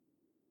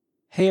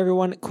Hey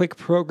everyone, quick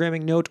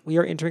programming note. We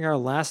are entering our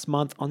last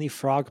month on the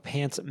Frog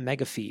Pants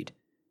mega feed.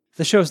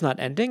 The show's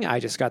not ending. I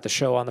just got the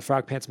show on the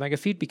Frog Pants mega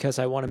feed because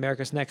I won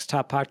America's Next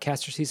Top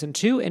Podcaster Season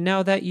 2, and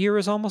now that year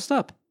is almost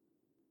up.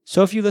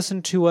 So if you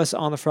listen to us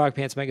on the Frog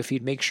Pants mega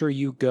feed, make sure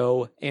you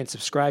go and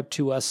subscribe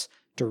to us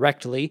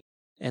directly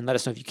and let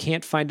us know if you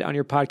can't find it on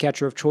your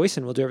podcatcher of choice,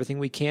 and we'll do everything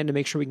we can to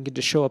make sure we can get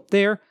the show up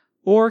there,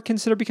 or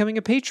consider becoming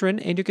a patron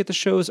and you'll get the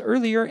shows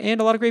earlier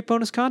and a lot of great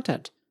bonus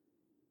content.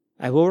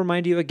 I will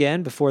remind you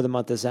again before the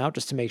month is out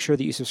just to make sure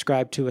that you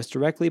subscribe to us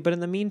directly, but in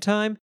the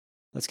meantime,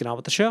 let's get on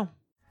with the show.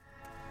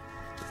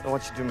 I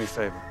want you to do me a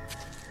favor.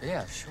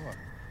 Yeah, sure.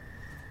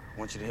 I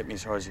want you to hit me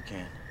as hard as you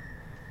can.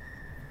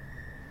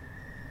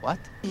 What?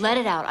 Let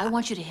it out. I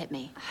want you to hit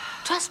me.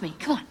 Trust me.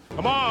 Come on.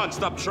 Come on,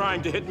 stop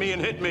trying to hit me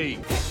and hit me.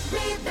 Hit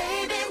me,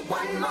 baby,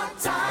 one more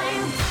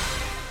time.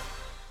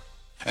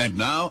 And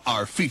now,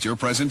 our feature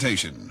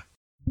presentation.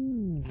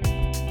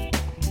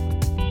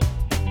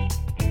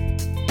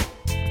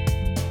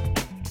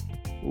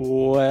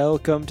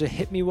 Welcome to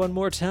Hit Me One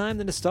More Time,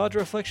 the Nostalgia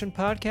Reflection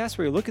podcast,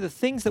 where we look at the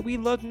things that we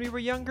loved when we were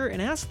younger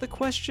and ask the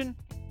question,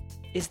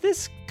 is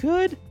this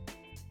good?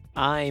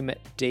 I'm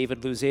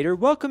David Luzader,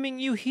 welcoming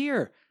you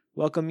here.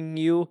 Welcoming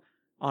you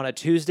on a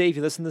Tuesday if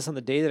you listen to this on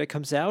the day that it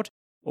comes out,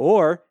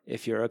 or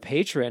if you're a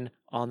patron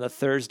on the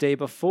Thursday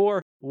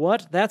before.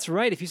 What? That's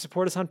right. If you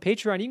support us on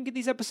Patreon, you can get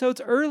these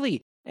episodes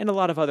early and a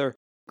lot of other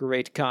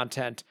great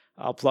content.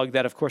 I'll plug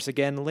that, of course,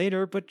 again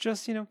later, but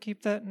just,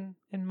 keep that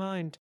in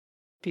mind.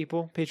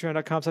 People,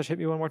 patreon.com/hit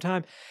me one more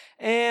time.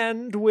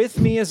 And with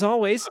me, as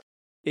always,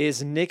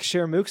 is Nick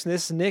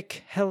Shermooksness.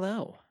 Nick,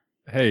 hello.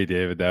 Hey,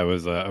 David, that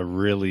was a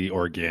really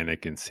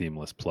organic and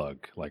seamless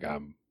plug.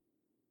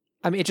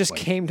 It just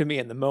came to me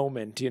in the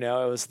moment, it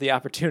was the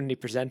opportunity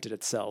presented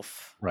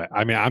itself. Right.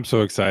 I'm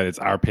so excited. It's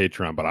our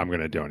Patreon, but I'm going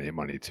to donate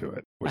money to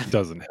it, which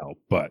doesn't help,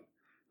 but.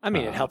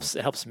 It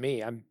helps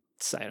me. I'm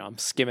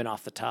skimming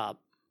off the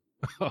top.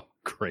 Oh,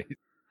 great.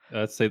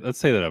 Let's say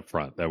that up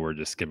front, that we're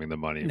just skimming the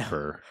money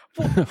for.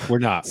 We're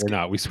not.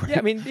 We swear.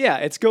 Yeah,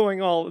 it's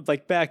going all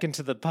back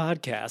into the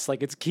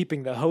podcast, it's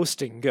keeping the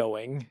hosting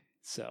going.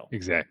 So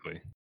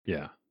exactly.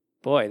 Yeah.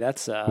 Boy,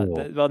 that's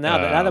cool.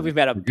 Now that we've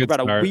brought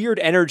a weird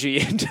energy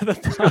into the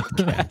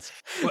podcast,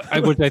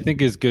 which I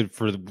think is good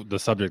for the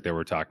subject that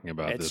we're talking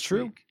about. It's this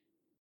true. Week.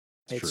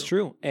 It's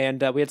true.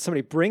 And we had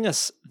somebody bring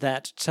us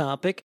that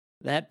topic.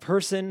 That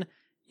person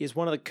is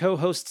one of the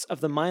co-hosts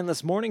of the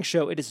Mindless Morning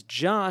Show. It is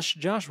Josh.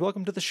 Josh,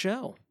 welcome to the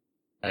show.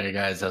 Hey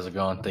guys, how's it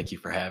going? Thank you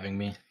for having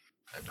me.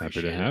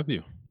 Happy to have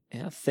you.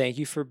 Yeah, thank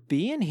you for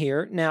being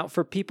here. Now,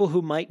 for people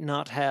who might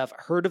not have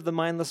heard of the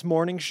Mindless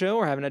Morning Show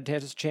or haven't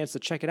had a chance to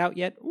check it out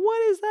yet,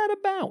 what is that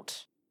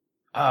about?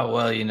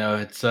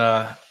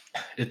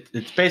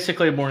 It's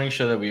basically a morning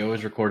show that we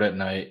always record at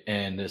night,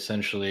 and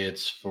essentially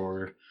it's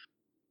for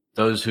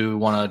those who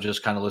want to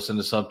just kind of listen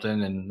to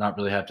something and not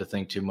really have to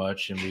think too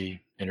much, and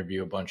we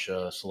interview a bunch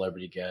of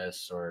celebrity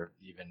guests or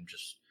even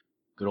just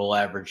good old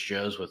average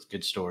Joes with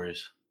good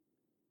stories.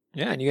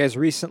 Yeah, and you guys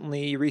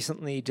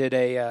recently did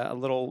a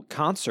little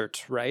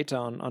concert, right,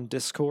 on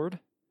Discord?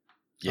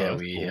 Yeah,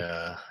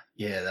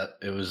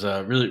 it was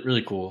really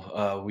really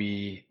cool.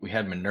 We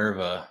had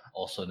Minerva,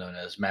 also known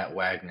as Matt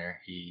Wagner.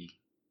 He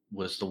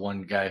was the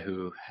one guy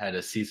who had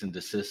a cease and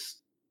desist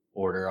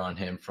order on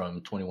him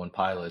from 21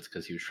 Pilots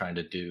because he was trying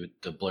to do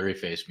the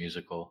Blurryface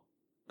musical.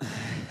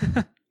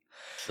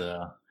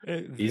 So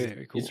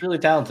he's really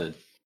talented.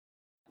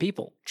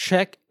 People,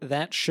 check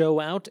that show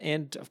out,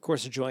 and of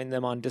course join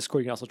them on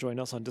Discord. You can also join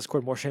us on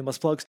Discord, more shameless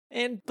plugs.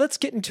 And let's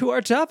get into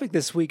our topic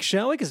this week,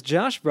 shall we? Because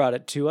Josh brought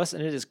it to us,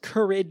 and it is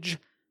Courage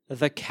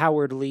the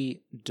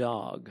Cowardly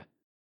Dog.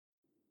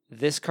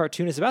 This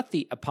cartoon is about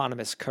the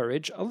eponymous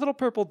Courage, a little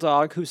purple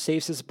dog who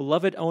saves his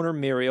beloved owner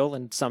Muriel,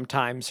 and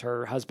sometimes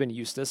her husband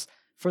Eustace,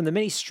 from the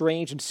many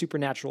strange and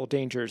supernatural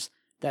dangers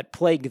that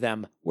plague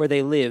them where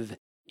they live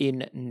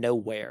in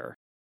nowhere.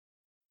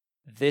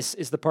 This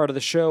is the part of the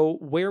show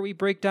where we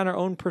break down our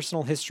own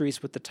personal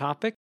histories with the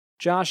topic.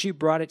 Josh, you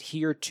brought it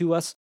here to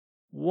us.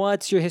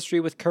 What's your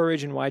history with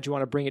Courage, and why'd you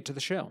want to bring it to the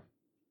show?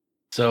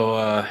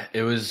 So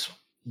it was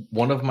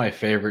one of my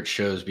favorite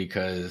shows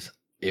because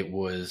it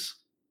was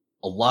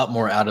a lot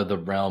more out of the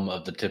realm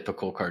of the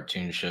typical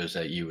cartoon shows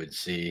that you would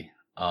see.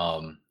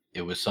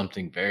 It was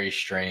something very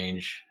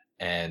strange,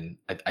 and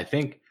I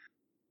think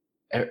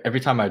every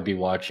time I'd be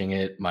watching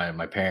it,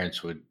 my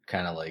parents would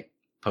kind of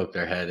poke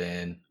their head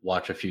in,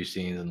 watch a few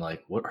scenes, and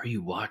what are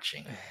you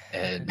watching?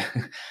 And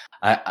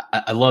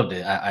I loved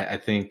it. I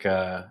think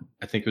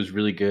it was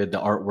really good.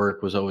 The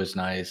artwork was always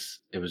nice.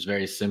 It was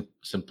very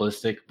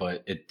simplistic,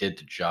 but it did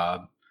the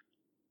job.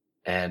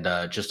 And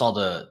just all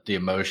the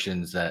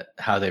emotions,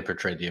 how they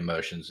portrayed the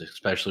emotions,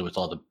 especially with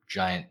all the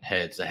giant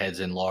heads, the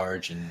heads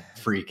enlarge and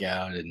freak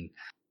out. And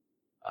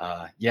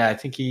I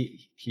think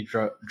he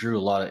drew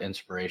a lot of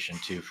inspiration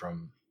too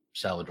from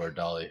Salvador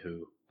Dali,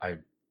 who I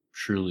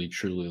truly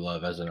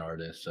love as an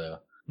artist. So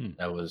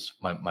that was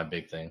my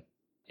big thing.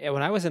 Yeah,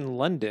 when I was in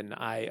London,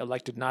 I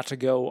elected not to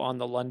go on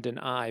the London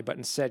Eye, but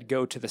instead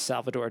go to the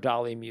Salvador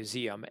Dali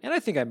Museum, and I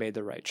think I made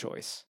the right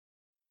choice.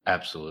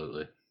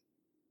 Absolutely.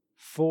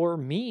 For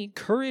me,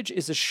 Courage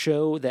is a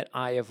show that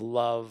I have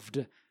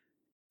loved,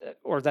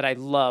 or that I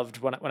loved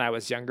when I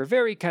was younger.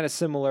 Very kind of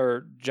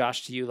similar,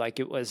 Josh, to you. Like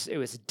it was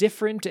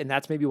different, and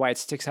that's maybe why it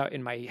sticks out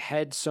in my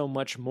head so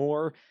much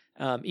more.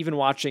 Even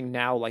watching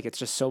now, like it's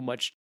just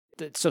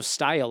it's so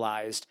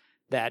stylized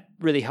that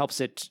really helps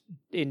it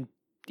in,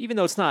 even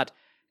though it's not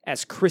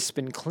as crisp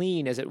and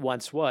clean as it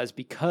once was,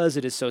 because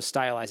it is so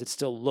stylized, it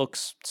still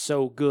looks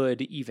so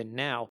good even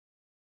now.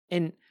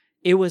 And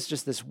it was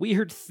just this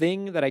weird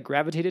thing that I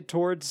gravitated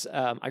towards.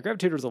 I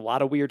gravitated towards a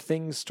lot of weird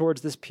things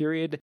towards this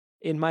period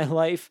in my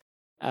life,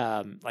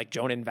 like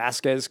Jonan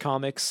Vasquez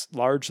comics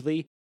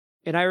largely.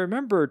 And I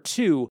remember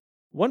too,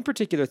 one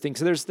particular thing.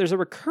 So there's a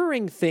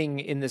recurring thing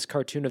in this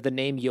cartoon of the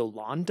name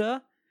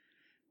Yolanda,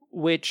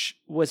 which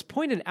was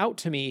pointed out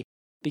to me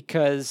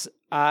because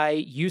I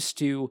used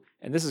to,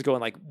 and this is going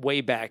like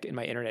way back in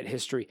my internet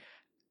history.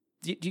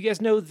 Do you guys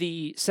know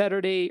the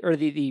Saturday or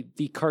the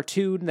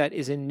cartoon that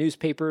is in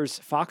newspapers,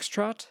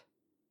 Foxtrot?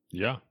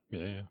 Yeah.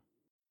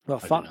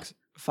 Well,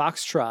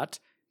 Foxtrot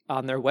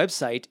on their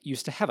website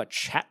used to have a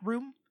chat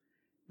room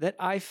that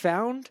I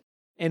found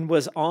and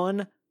was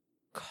on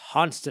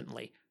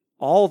constantly,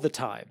 all the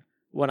time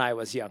when I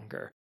was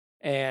younger.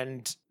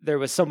 And there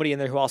was somebody in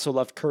there who also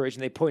loved Courage,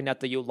 and they pointed out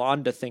the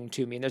Yolanda thing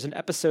to me. And there's an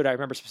episode I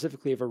remember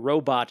specifically of a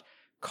robot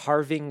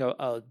carving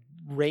a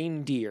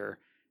reindeer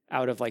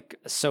out of like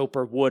soap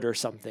or wood or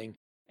something,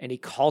 and he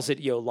calls it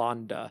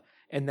Yolanda.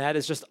 And that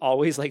is just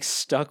always like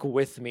stuck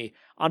with me,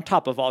 on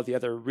top of all the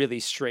other really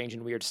strange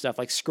and weird stuff.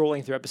 Like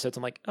scrolling through episodes,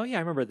 I'm like, oh yeah, I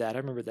remember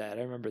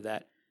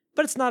that.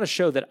 But it's not a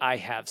show that I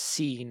have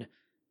seen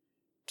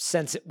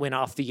since it went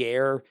off the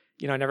air.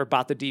 You know, I never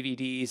bought the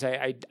DVDs.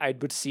 I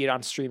would see it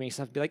on streaming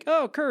stuff and be like,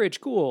 oh,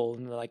 Courage, cool.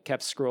 And like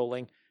kept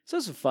scrolling. So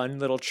it's a fun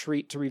little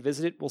treat to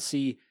revisit it. We'll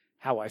see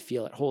how I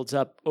feel it holds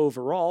up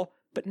overall.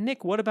 But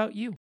Nick, what about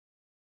you?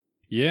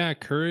 Yeah,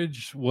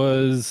 Courage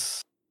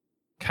was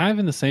kind of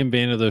in the same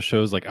vein of those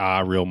shows like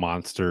Real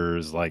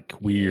Monsters, like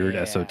weird,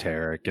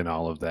 esoteric and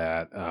all of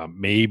that.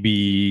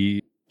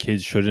 Maybe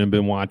kids shouldn't have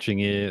been watching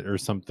it or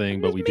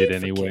something, but we did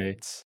anyway.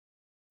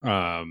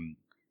 So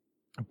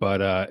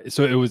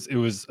it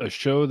was a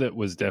show that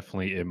was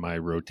definitely in my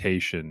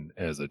rotation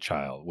as a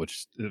child,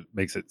 which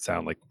makes it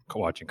sound like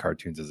watching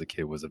cartoons as a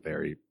kid was a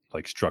very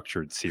like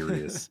structured,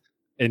 serious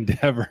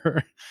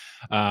endeavor.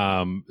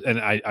 And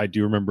I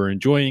do remember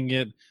enjoying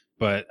it,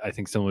 but I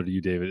think similar to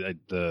you, David,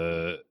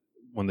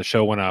 when the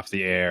show went off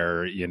the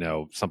air, you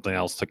know, something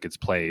else took its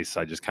place.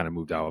 I just kind of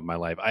moved on with my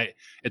life.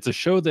 It's a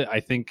show that I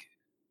think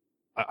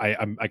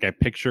I'm like, I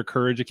picture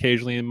Courage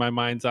occasionally in my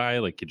mind's eye,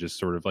 like it just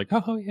sort of like,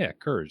 oh yeah,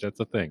 Courage, that's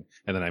a thing.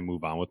 And then I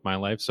move on with my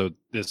life. So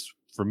this,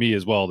 for me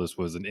as well, this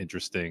was an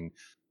interesting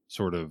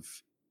sort of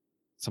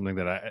something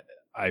that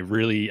I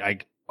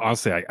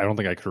honestly, I don't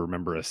think I could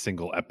remember a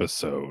single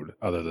episode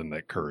other than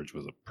that Courage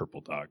was a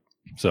purple dog.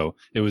 So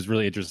it was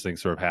really interesting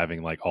sort of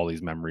having like all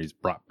these memories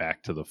brought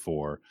back to the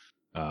fore.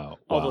 All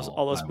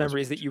those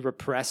memories that you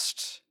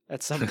repressed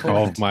at some point.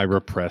 All of my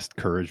repressed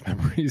Courage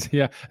memories.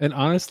 Yeah. And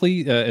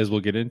honestly, as we'll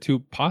get into,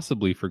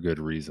 possibly for good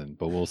reason,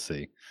 but we'll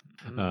see.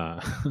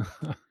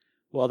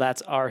 Well,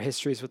 that's our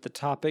histories with the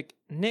topic.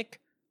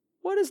 Nick,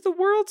 what is the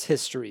world's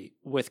history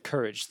with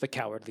Courage the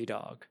Cowardly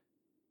Dog?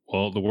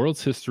 Well, the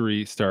world's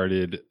history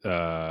started,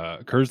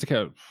 Courage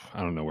the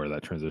I don't know where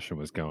that transition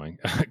was going.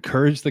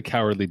 Courage the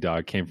Cowardly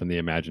Dog came from the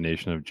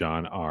imagination of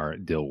John R.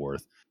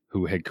 Dilworth,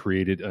 who had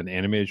created an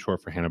animated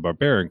short for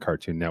Hanna-Barbera and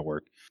Cartoon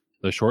Network.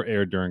 The short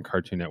aired during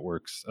Cartoon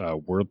Network's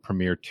world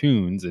premiere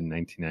Toons in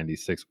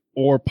 1996,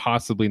 or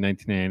possibly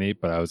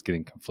 1998, but I was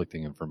getting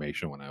conflicting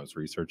information when I was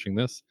researching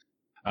this.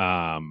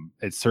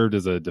 It served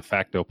as a de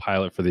facto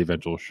pilot for the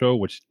eventual show,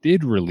 which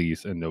did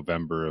release in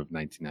November of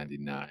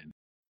 1999.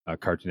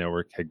 Cartoon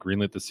Network had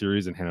greenlit the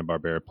series and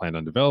Hanna-Barbera planned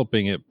on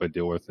developing it, but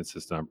Dilworth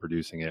insisted on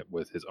producing it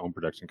with his own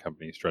production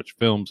company, Stretch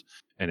Films,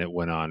 and it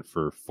went on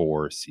for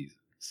 4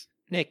 seasons.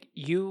 Nick,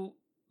 you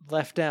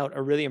left out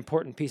a really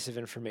important piece of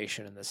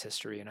information in this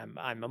history, and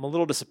I'm a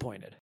little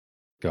disappointed.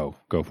 Go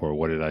for it.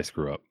 What did I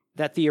screw up?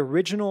 That the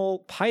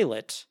original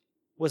pilot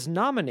was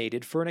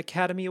nominated for an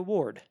Academy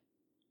Award.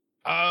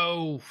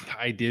 Oh,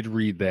 I did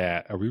read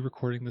that. Are we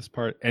recording this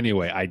part?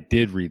 Anyway, I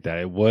did read that.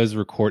 It was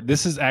recorded.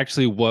 This is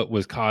actually what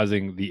was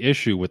causing the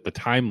issue with the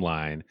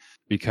timeline,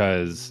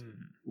 because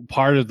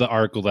part of the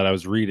article that I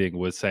was reading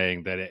was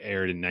saying that it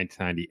aired in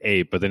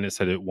 1998, but then it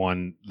said it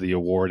won the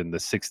award in the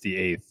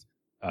 68th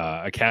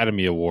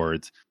Academy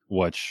Awards,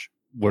 which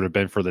would have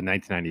been for the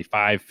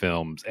 1995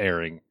 films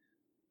airing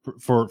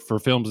for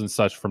films and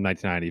such from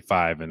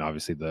 1995, and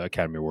obviously the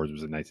Academy Awards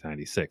was in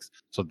 1996.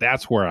 So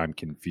that's where I'm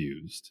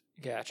confused.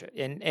 Gotcha.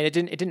 And it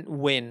didn't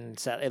win.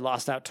 So it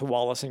lost out to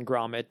Wallace and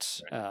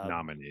Gromit.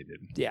 Nominated.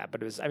 Yeah,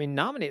 but it was,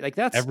 nominated. Like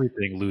that's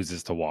everything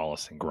loses to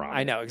Wallace and Gromit.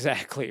 I know,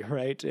 exactly,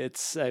 right?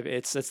 It's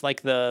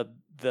like the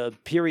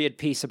period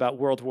piece about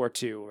World War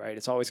II, right?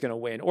 It's always going to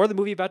win, or the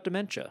movie about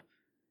dementia,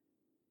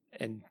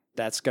 and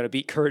that's going to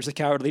beat Courage the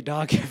Cowardly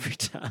Dog every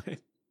time.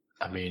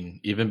 I mean,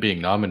 even being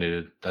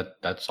nominated,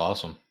 that's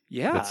awesome.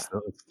 Yeah, it's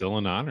still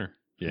an honor.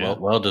 Yeah.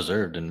 Well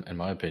deserved in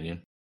my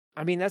opinion.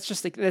 I mean, that's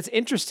just like, that's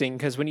interesting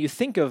because when you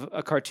think of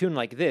a cartoon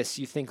like this,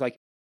 you think like,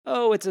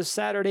 oh, it's a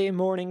Saturday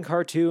morning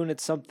cartoon.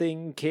 It's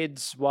something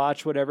kids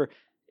watch, whatever.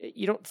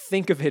 You don't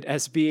think of it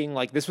as being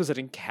like this was an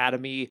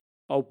Academy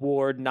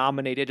Award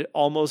nominated,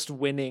 almost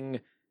winning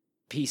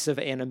piece of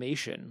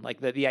animation.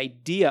 Like the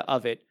idea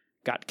of it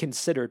got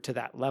considered to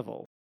that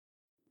level.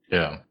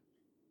 Yeah.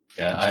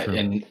 That's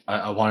true.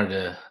 I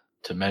wanted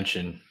to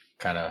mention,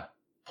 kind of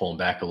pulling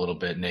back a little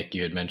bit, Nick,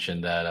 you had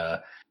mentioned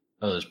that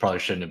oh, this probably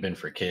shouldn't have been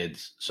for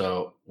kids.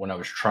 So when I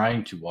was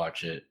trying to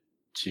watch it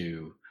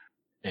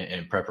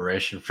in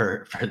preparation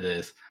for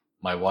this,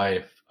 my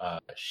wife,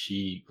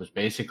 she was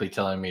basically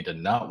telling me to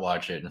not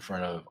watch it in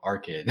front of our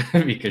kid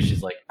because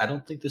she's like, I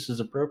don't think this is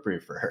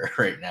appropriate for her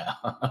right now.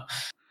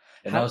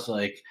 And I How, was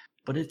like,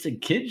 but it's a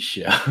kid's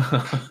show.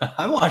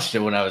 I watched it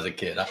when I was a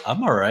kid.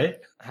 I'm all right.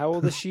 how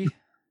old is she?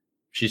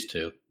 She's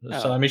 2.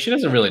 So, Oh. I mean, she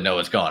doesn't really know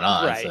what's going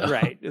on. Right, So.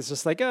 right. It's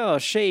just like, oh,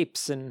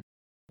 shapes and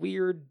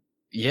weird.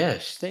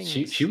 Yes,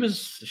 she Things. she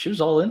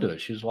was all into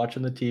it. She was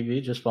watching the TV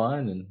just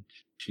fine, and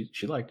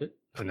she liked it.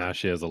 And now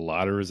she has a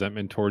lot of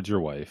resentment towards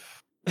your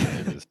wife.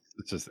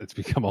 It's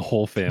become a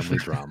whole family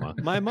drama.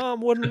 My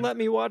mom wouldn't let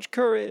me watch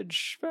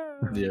Courage.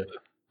 Yeah,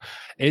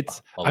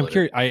 I'm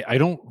curious. I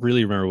don't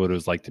really remember what it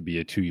was like to be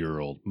a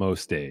 2-year-old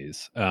most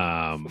days.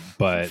 But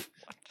I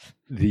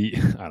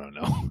don't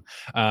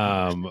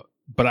know.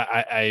 But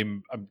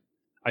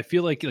I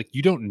feel like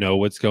you don't know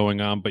what's going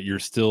on, but you're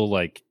still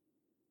like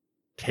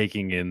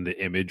taking in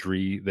the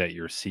imagery that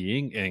you're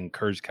seeing. And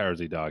Courage the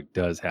Cowardly Dog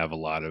does have a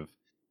lot of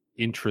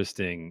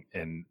interesting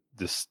and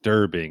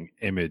disturbing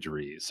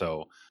imagery.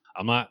 So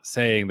I'm not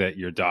saying that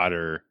your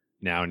daughter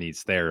now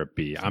needs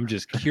therapy. I'm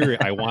just curious.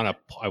 I want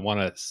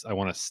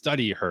to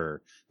study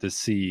her to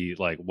see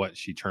like what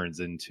she turns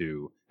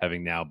into,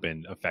 having now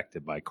been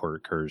affected by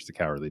Courage the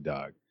Cowardly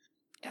Dog.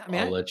 I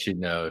mean, I'll let you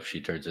know if she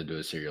turns into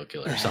a serial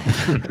killer or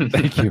something.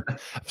 Thank you.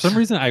 For some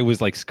reason, I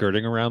was like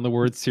skirting around the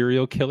word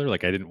serial killer.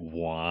 Like I didn't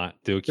want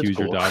to accuse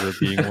your daughter of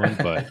being one,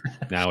 but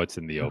now it's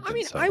in the open. I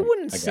mean, so I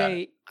wouldn't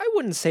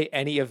say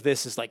any of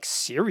this is like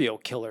serial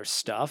killer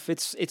stuff.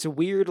 It's a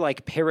weird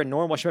like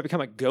paranormal. She might become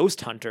a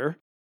ghost hunter,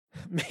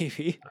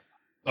 maybe.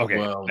 Okay,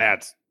 Well-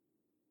 that's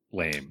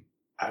lame.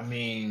 I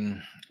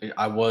mean,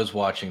 I was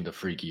watching the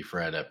Freaky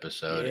Fred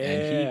episode,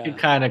 and he Yeah. could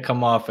kind of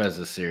come off as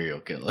a serial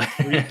killer.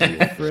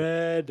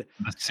 Fred.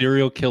 A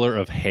serial killer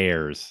of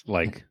hairs.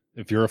 Like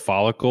if you're a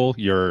follicle,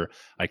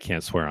 I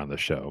can't swear on the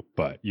show,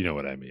 but you know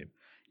what I mean.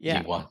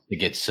 Yeah. He wants to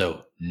get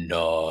so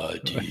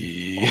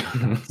naughty.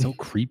 So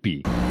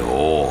creepy.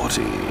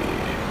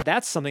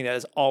 That's something that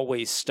has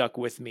always stuck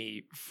with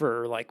me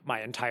for like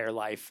my entire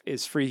life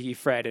is Freaky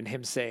Fred and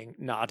him saying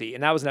naughty.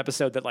 And that was an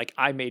episode that like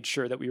I made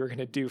sure that we were going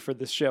to do for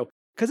this show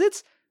because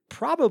it's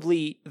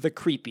probably the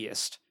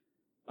creepiest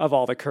of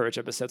all the Courage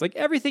episodes. Like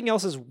everything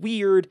else is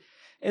weird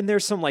and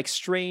there's some like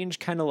strange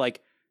kind of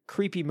like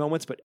creepy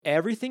moments, but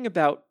everything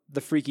about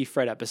the Freaky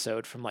Fred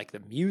episode, from like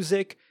the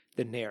music,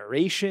 the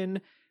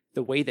narration,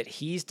 the way that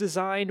he's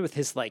designed with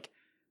his like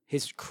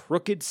his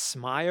crooked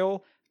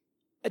smile,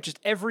 just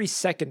every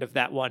second of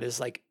that one is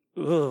like,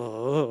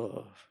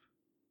 ugh.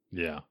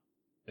 Yeah.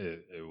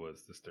 It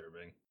was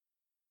disturbing.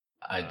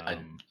 I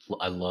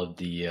love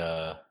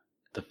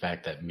the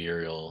fact that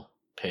Muriel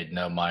paid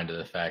no mind to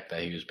the fact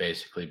that he was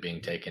basically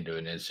being taken to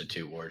an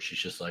institute where she's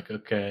just like,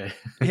 okay,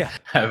 Yeah.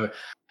 have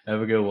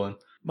a good one.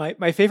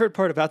 My favorite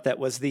part about that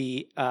was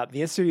the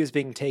institute he was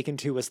being taken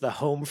to was the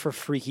home for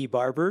freaky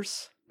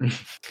barbers.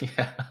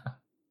 Yeah.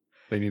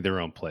 They need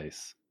their own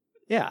place.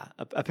 Yeah,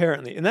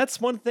 apparently. And that's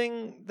one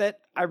thing that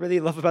I really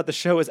love about the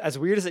show is as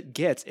weird as it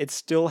gets, it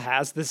still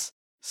has this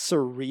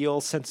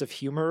surreal sense of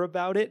humor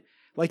about it.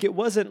 Like it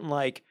wasn't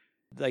like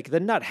the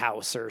Nut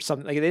House or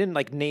something. Like they didn't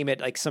like name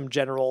it like some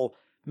general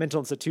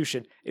mental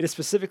institution. It is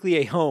specifically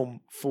a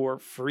home for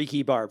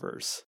freaky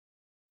barbers.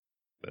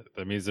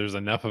 That means there's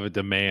enough of a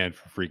demand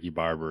for freaky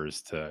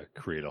barbers to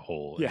create a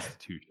whole Yeah.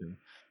 institution.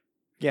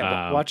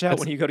 Yeah, but watch out that's-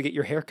 when you go to get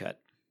your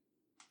haircut.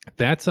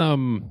 That's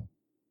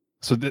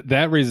so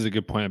that raises a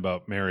good point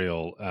about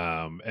Mariel,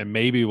 and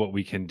maybe what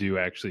we can do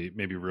actually,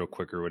 maybe real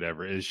quick or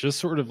whatever, is just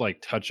sort of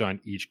like touch on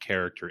each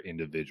character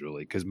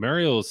individually, because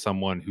Mariel is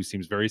someone who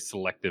seems very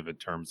selective in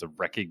terms of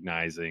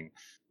recognizing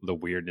the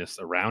weirdness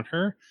around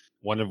her.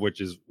 One of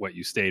which is what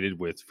you stated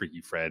with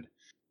Freaky Fred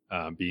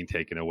being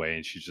taken away,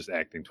 and she's just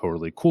acting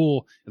totally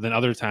cool. And then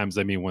other times,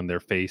 I mean, when they're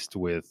faced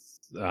with,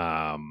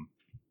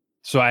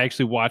 so I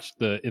actually watched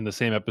in the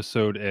same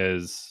episode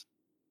as,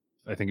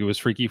 I think it was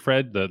Freaky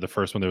Fred. The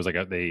first one, there was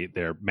like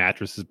their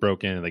mattress is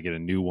broken and they get a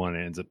new one.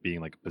 And it ends up being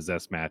like a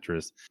possessed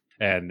mattress.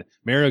 And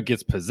Mario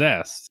gets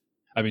possessed.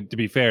 I mean, to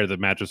be fair, the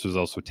mattress was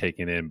also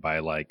taken in by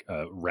like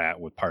a rat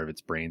with part of its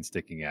brain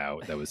sticking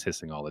out that was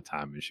hissing all the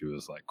time. And she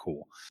was like,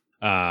 cool.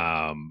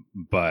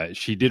 But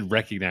she did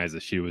recognize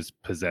that she was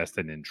possessed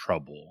and in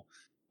trouble.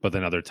 But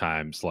then other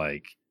times,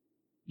 like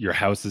your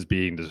house is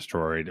being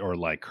destroyed or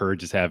like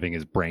Courage is having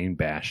his brain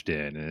bashed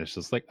in. And it's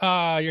just like,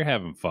 you're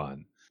having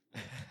fun.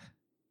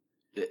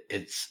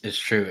 It's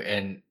true,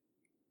 and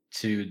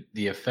to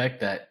the effect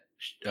that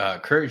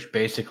Courage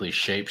basically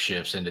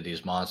shapeshifts into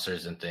these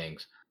monsters and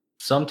things.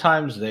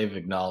 Sometimes they've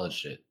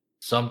acknowledged it.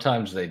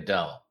 Sometimes they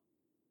don't.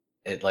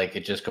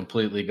 It just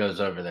completely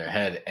goes over their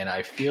head. And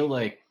I feel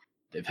like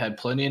they've had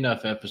plenty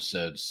enough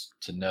episodes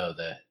to know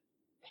that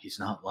he's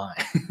not lying.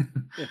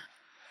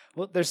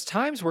 Well, there's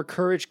times where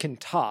Courage can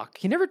talk.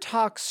 He never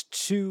talks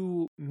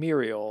to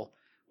Muriel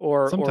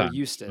or Sometimes,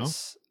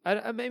 Eustace.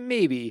 I mean,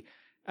 maybe.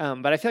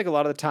 But I feel like a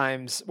lot of the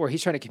times where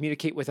he's trying to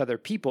communicate with other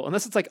people,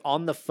 unless it's like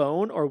on the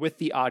phone or with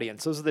the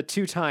audience, those are the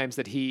two times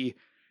that he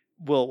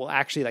will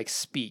actually like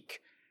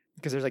speak.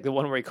 Because there's like the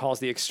one where he calls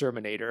the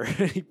exterminator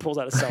and he pulls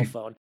out a cell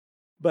phone.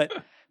 But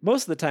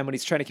most of the time when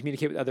he's trying to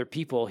communicate with other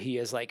people, he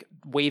is like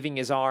waving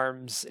his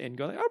arms and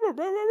going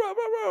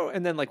like,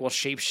 and then like will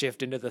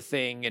shapeshift into the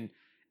thing.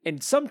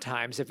 And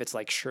sometimes if it's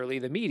like Shirley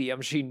the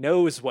medium, she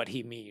knows what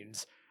he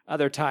means.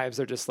 Other times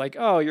they're just like,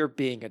 oh, you're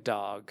being a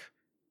dog.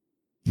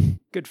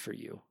 Good for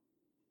you.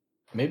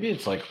 Maybe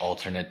it's like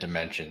alternate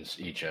dimensions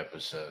each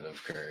episode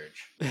of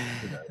Courage.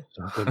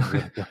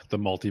 The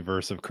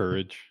multiverse of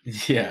Courage.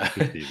 Yeah.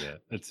 Could be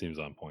that. It seems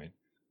on point.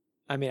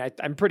 I mean,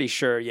 I'm pretty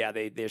sure, yeah,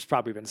 there's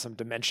probably been some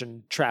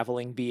dimension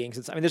traveling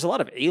beings. I mean, there's a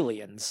lot of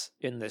aliens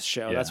in this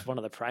show. Yeah. That's one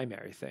of the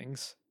primary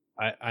things.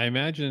 I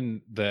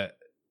imagine that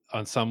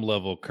on some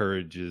level,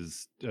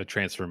 Courage's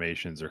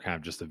transformations are kind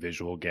of just a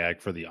visual gag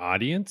for the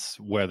audience,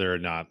 whether or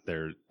not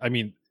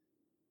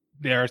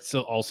they are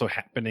still also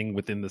happening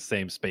within the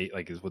same space,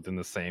 like is within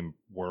the same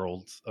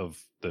worlds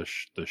of the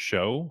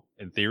show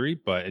in theory,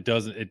 but it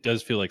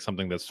does feel like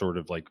something that's sort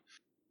of like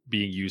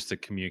being used to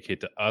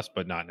communicate to us,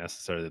 but not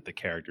necessarily that the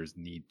characters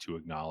need to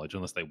acknowledge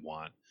unless they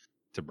want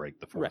to break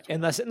the fourth Right,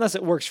 wall. unless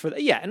it works for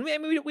the and I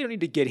mean, we don't need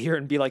to get here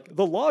and be like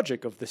the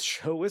logic of this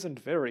show isn't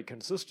very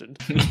consistent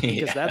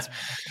because that's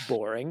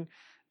boring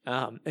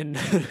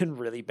and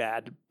really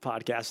bad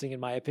podcasting in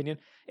my opinion.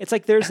 It's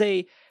like there's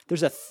a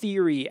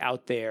theory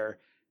out there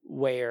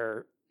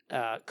where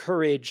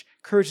Courage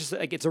is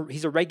like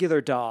he's a regular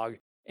dog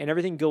and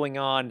everything going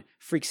on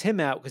freaks him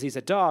out because he's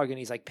a dog and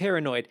he's like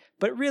paranoid,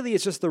 but really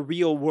it's just the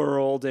real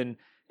world and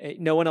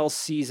no one else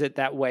sees it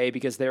that way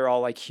because they're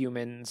all like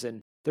humans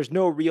and there's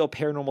no real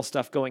paranormal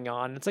stuff going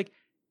on. It's like,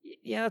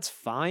 yeah, that's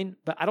fine,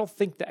 but I don't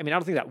think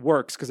that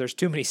works because there's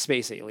too many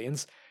space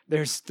aliens.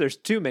 There's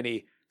too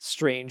many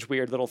strange,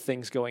 weird little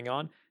things going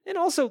on. And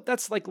also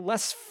that's like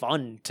less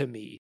fun to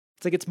me.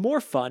 It's like, it's more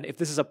fun if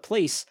this is a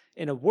place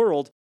in a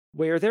world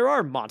where there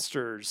are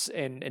monsters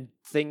and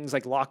things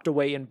like locked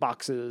away in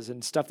boxes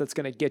and stuff that's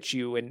going to get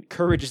you. And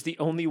Courage is the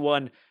only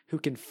one who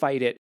can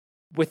fight it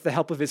with the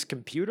help of his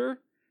computer.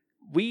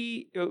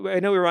 I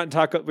know we were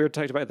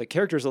talking about the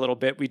characters a little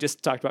bit. We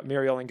just talked about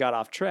Muriel and got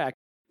off track,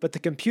 but the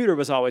computer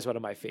was always one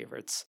of my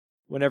favorites.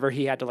 Whenever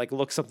he had to like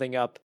look something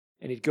up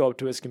and he'd go up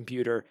to his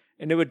computer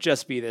and it would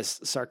just be this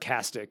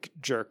sarcastic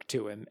jerk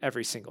to him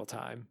every single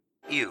time.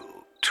 You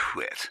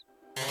twit.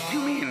 You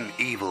mean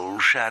evil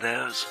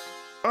shadows?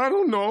 I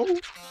don't know.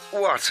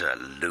 What a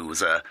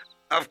loser.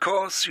 Of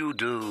course you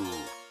do.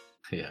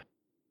 Yeah.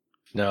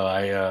 No,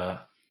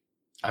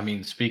 I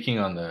mean, speaking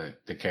on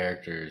the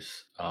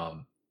characters,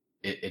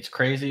 it's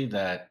crazy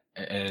that,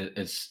 and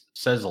it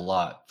says a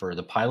lot for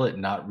the pilot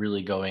not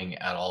really going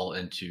at all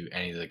into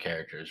any of the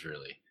characters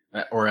really,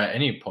 or at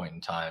any point in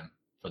time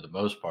for the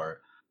most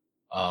part,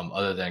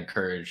 other than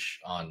Courage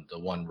on the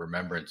one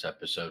Remembrance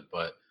episode.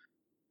 But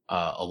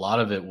a lot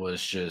of it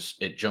was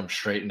just, it jumped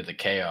straight into the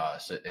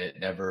chaos. It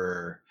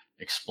never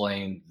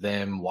explained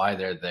them, why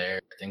they're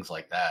there, things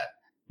like that.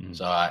 Mm-hmm.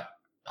 So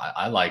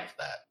I liked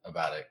that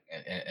about it.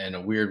 In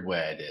a weird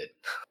way, I did.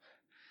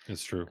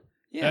 It's true.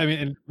 Yeah. I mean,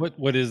 and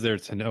what is there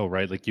to know,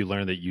 right? Like you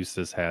learn that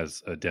Eustace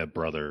has a dead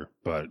brother,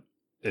 but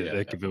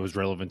if it was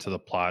relevant to the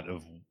plot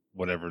of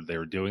whatever they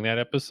were doing that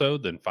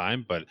episode, then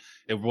fine. But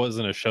it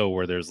wasn't a show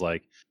where there's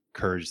like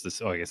Courage.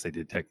 I guess they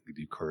did technically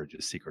do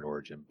Courage's secret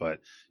origin, but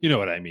you know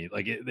what I mean?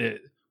 Like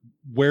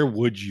where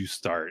would you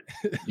start?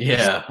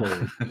 Yeah.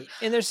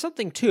 And there's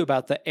something too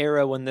about the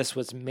era when this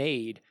was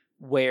made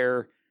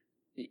where,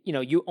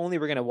 you only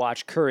were going to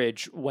watch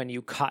Courage when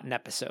you caught an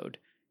episode.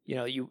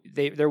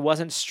 There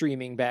wasn't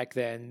streaming back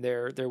then.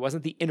 There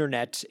wasn't the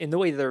internet in the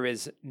way there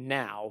is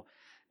now.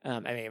 I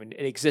mean,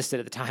 it existed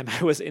at the time.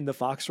 I was in the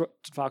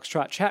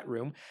Foxtrot chat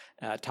room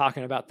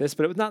talking about this,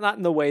 but it was not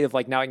in the way of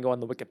like now I can go on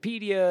the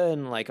Wikipedia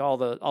and like all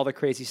the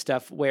crazy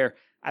stuff. Where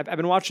I've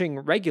been watching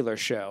regular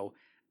show,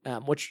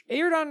 which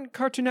aired on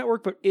Cartoon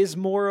Network, but is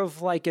more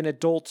of like an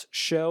adult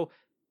show.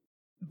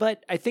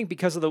 But I think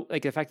because of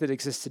the fact that it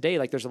exists today,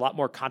 like there's a lot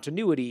more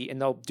continuity, and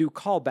they'll do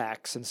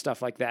callbacks and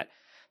stuff like that.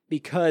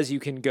 Because you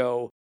can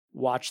go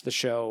watch the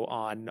show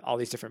on all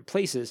these different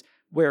places,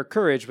 where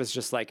Courage was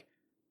just like,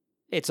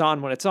 it's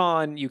on when it's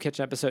on, you catch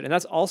an episode. And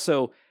that's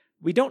also,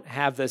 we don't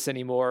have this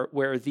anymore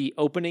where the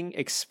opening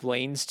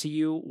explains to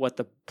you what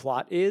the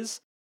plot is.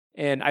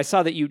 And I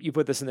saw that you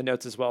put this in the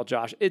notes as well,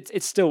 Josh.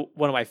 It's still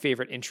one of my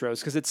favorite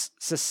intros because it's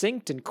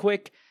succinct and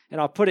quick, and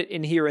I'll put it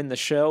in here in the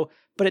show,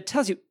 but it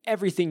tells you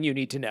everything you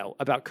need to know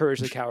about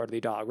Courage the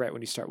Cowardly Dog right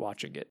when you start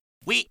watching it.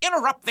 We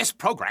interrupt this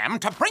program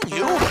to bring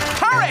you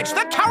Courage,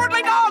 the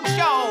Cowardly Dog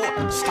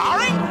Show,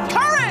 starring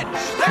Courage,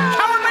 the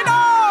Cowardly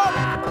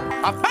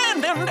Dog.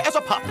 Abandoned as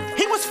a pup,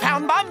 he was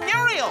found by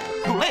Muriel,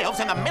 who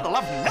lives in the middle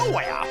of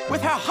nowhere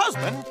with her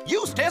husband,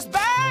 Eustace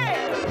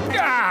Bay.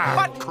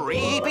 But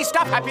creepy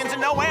stuff happens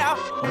in nowhere.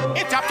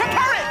 It's up to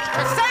Courage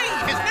to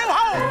save his new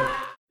home.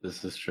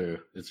 This is true.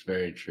 It's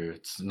very true.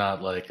 It's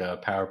not like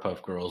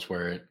Powerpuff Girls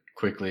where it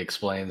quickly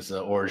explains the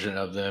origin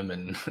of them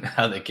and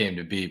how they came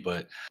to be,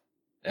 but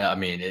I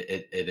mean,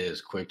 it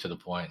is quick to the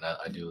point.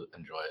 I do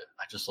enjoy it.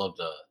 I just love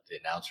the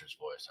announcer's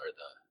voice or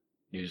the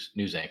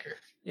news anchor.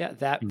 Yeah,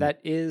 that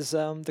is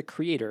the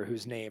creator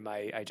wose name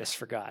I just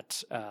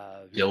forgot.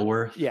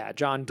 Dilworth? Yeah,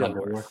 John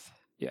Dilworth.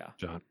 Yeah.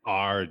 John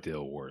R.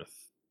 Dilworth.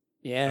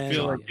 Yeah. I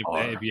feel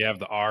like if you have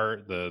the R,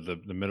 the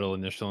middle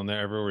initial in there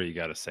everywhere, you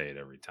got to say it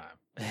every time.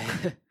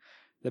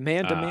 The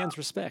man demands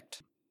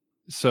respect.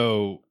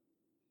 So,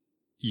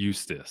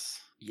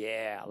 Eustace.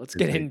 Yeah, let's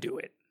get into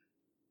it.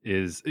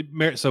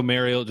 So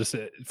Mariel, just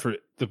for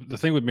the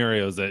thing with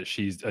Mariel is that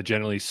she's a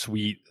generally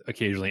sweet,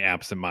 occasionally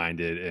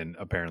absent-minded, and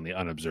apparently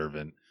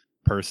unobservant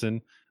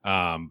person.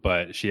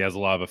 But she has a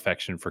lot of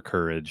affection for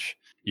Courage,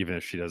 even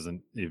if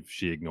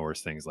she ignores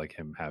things like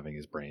him having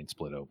his brain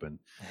split open.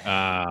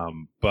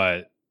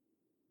 But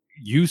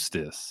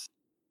Eustace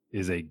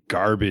is a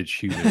garbage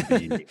human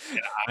being. And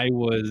I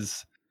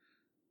was,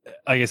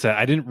 like I said,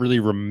 I didn't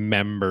really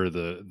remember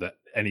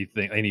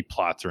any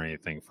plots or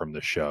anything from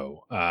the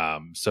show.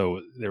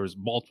 So there was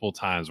multiple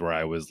times where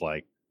I was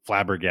like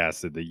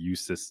flabbergasted that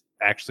Eustace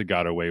actually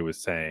got away with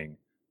saying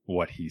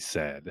what he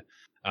said.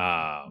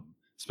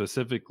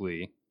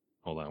 Specifically,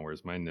 hold on,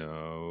 where's my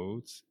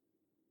notes?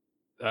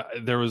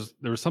 There was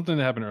something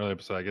that happened earlier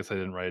episode. I guess I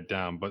didn't write it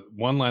down, but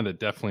one line that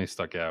definitely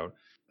stuck out.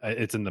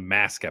 It's in the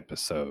mask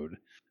episode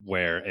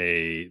where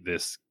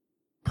this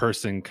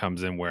person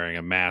comes in wearing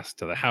a mask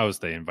to the house.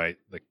 They invite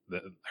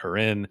her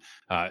in.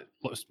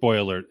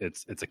 Spoiler: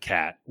 it's a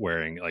cat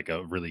wearing like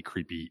a really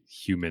creepy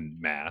human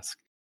mask,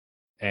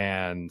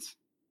 and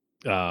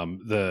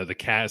the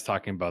cat is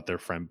talking about their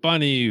friend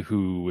Bunny,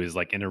 who is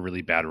like in a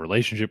really bad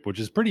relationship, which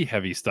is pretty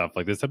heavy stuff.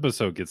 Like this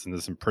episode gets into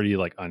some pretty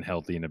like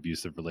unhealthy and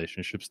abusive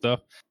relationship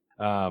stuff.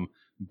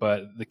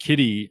 But the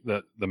kitty,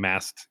 the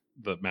masked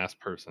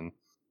person,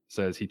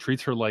 says he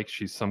treats her like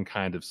she's some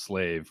kind of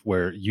slave,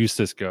 where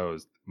Eustace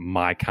goes,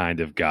 "My kind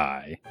of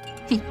guy."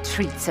 He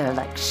treats her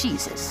like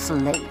she's a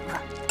slave.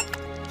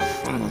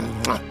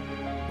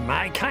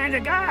 My kind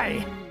of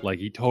guy. Like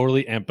he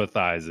totally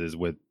empathizes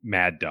with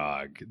Mad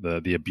Dog,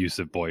 the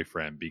abusive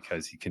boyfriend,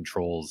 because he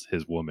controls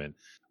his woman,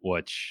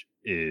 which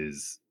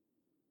is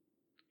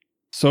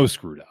so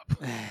screwed up.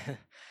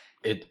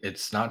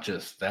 It's not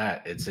just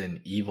that. It's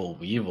in Evil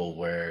Weevil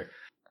where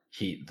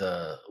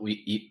the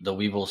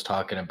Weevil's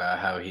talking about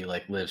how he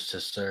like lives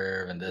to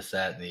serve and this,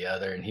 that, and the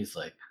other, and he's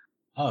like,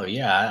 "Oh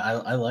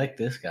yeah, I like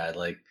this guy.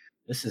 Like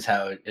this is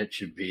how it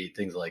should be."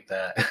 Things like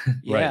that.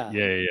 Yeah. Right.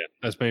 Yeah.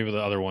 That's maybe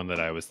the other one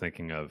that I was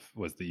thinking of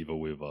was the Evil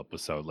Weevil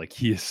episode. Like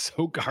he is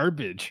so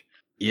garbage.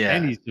 Yeah.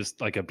 And he's just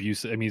like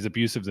abusive. I mean, he's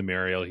abusive to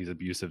Mariel. He's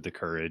abusive to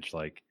Courage.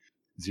 Like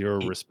zero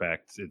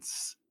respect.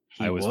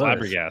 I was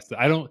flabbergasted.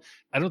 I don't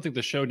think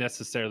the show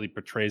necessarily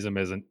portrays him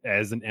as an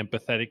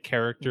empathetic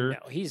character. No,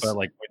 but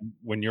like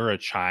when you're a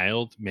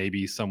child,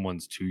 maybe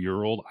someone's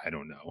 2-year-old. I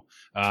don't know.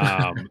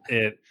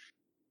 It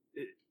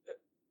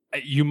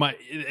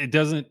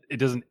doesn't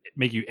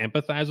make you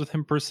empathize with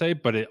him per se,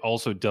 but it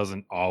also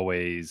doesn't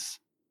always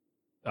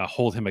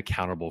hold him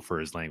accountable for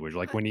his language.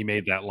 Like when he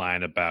made that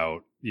line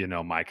about,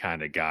 my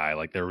kind of guy,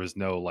 like there was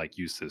no like,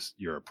 Eustace,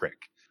 you're a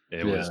prick.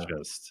 It was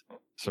just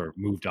sort of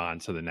moved on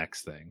to the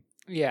next thing.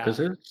 Yeah. Because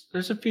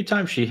there's a few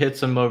times she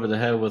hits him over the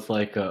head with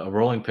like a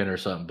rolling pin or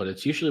something, but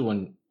it's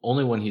usually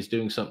only when he's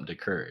doing something to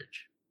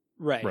Courage.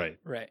 Right.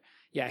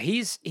 Yeah,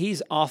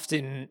 he's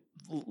often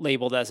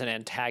labeled as an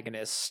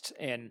antagonist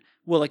and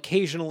will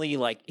occasionally,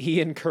 like,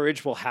 he and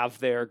Courage will have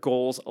their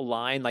goals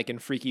align, like in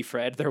Freaky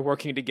Fred. They're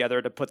working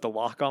together to put the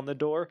lock on the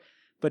door.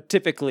 But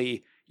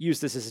typically,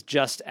 Eustace is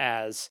just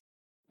as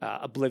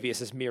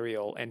oblivious as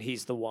Muriel, and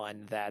he's the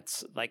one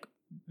that's, like,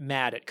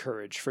 mad at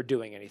Courage for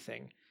doing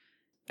anything.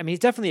 I mean, he's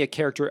definitely a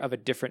character of a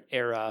different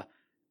era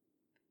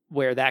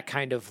where that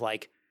kind of,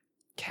 like,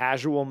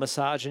 casual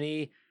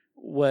misogyny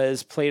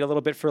was played a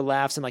little bit for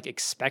laughs and like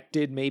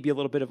expected maybe a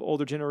little bit of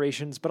older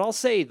generations. But I'll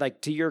say,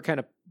 like, to your kind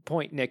of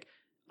point, Nick,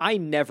 I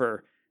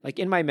never, like,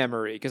 in my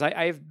memory, because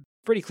I have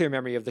pretty clear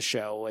memory of the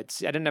show. I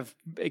didn't have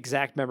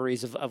exact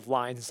memories of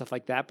lines and stuff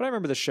like that, but I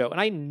remember the show, and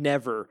I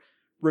never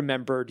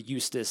remembered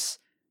Eustace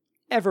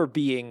ever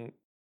being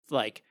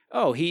like,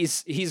 oh,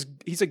 he's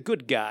a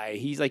good guy.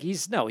 He's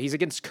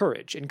against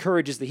Courage, and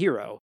Courage is the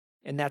hero,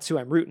 and that's who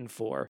I'm rooting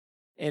for.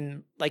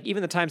 And like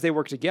even the times they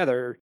work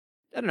together,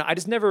 I don't know.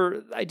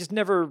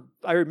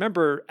 I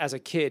remember as a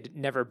kid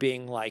never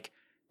being like,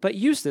 but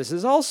Eustace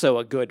is also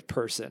a good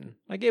person.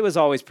 Like it was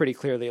always pretty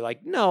clearly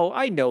like, no,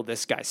 I know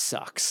this guy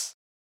sucks.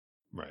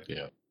 Right.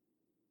 Yeah.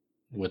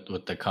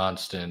 With the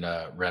constant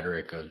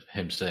rhetoric of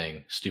him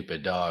saying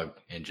 "stupid dog"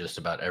 in just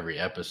about every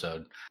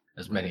episode,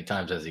 as many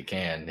times as he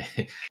can,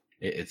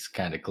 it's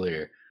kind of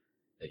clear.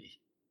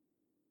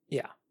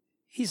 Yeah,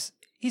 he's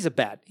a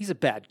bad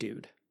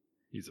dude.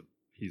 He's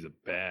a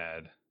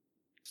bad,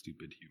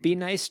 stupid human. Be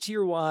nice to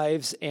your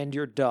wives and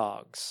your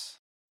dogs.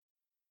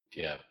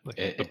 Yeah,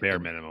 The bare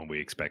minimum we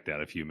expect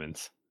out of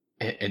humans.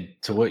 And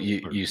to what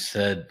you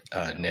said,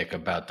 Nick,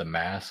 about the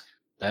mask,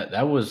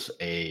 that was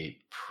a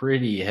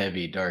pretty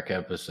heavy, dark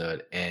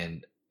episode,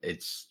 and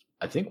it's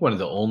I think one of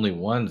the only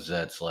ones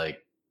that's like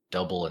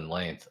double in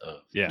length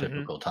of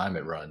typical time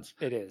it runs.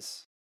 It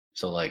is.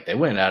 So like they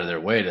went out of their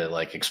way to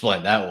like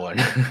explain that one.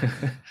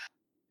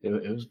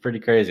 It was pretty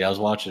crazy. I was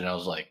watching and I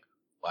was like,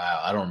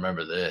 wow, I don't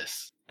remember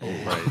this.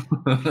 Right.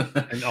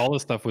 And all the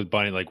stuff with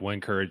Bunny, like when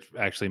Courage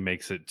actually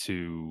makes it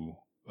to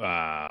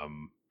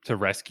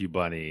rescue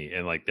Bunny,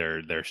 and like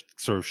they're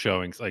sort of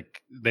showing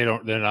like they're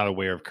not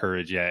aware of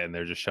Courage yet, and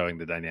they're just showing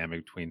the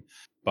dynamic between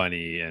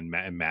Bunny and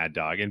Mad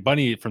Dog. And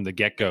Bunny from the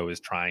get-go is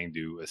trying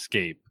to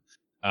escape,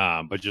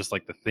 but just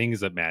like the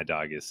things that Mad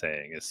Dog is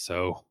saying is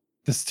so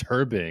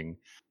disturbing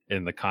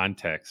in the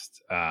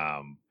context.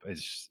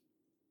 It's just,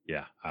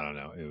 yeah, I don't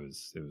know. It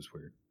was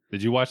weird.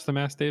 Did you watch The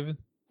Mask, David?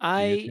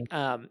 I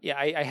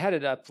had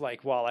it up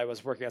like while I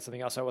was working on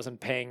something else. So I wasn't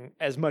paying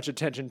as much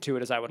attention to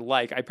it as I would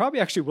like. I probably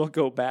actually will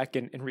go back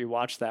and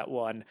rewatch that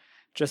one,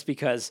 just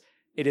because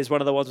it is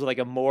one of the ones with like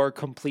a more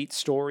complete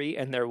story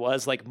and there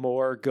was like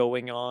more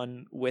going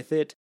on with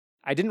it.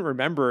 I didn't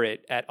remember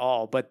it at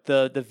all, but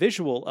the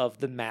visual of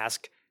the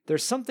mask,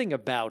 there's something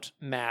about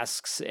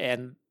masks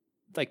and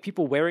like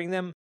people wearing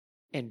them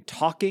and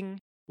talking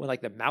when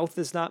like the mouth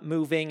is not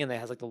moving and it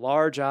has like the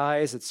large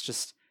eyes. It's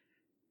just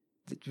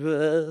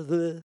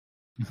it's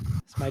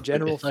my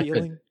general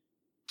feeling.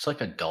 It's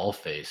like a doll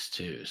face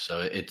too,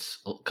 so it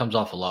comes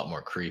off a lot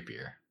more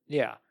creepier.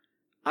 Yeah,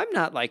 I'm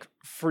not like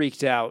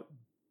freaked out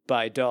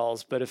by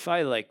dolls, but if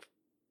I like,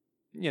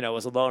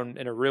 was alone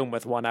in a room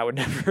with one, I would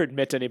never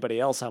admit to anybody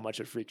else how much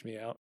it freaked me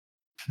out.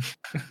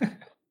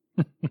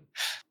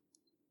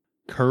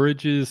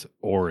 Courage's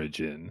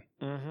origin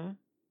Mm-hmm.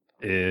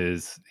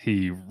 is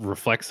he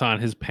reflects on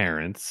his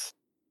parents,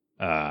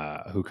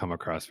 who come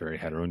across very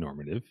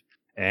heteronormative,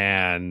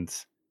 and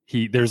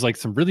there's like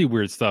some really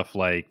weird stuff,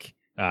 like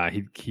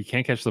he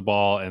can't catch the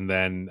ball, and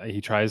then he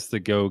tries to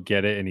go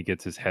get it, and he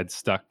gets his head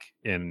stuck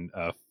in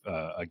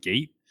a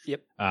gate,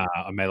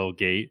 a metal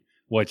gate,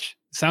 which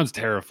sounds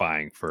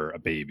terrifying for a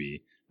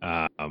baby,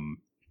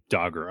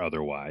 dog or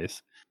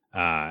otherwise.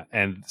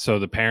 And so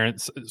the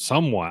parents,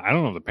 someone, I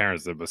don't know if the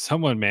parents did, but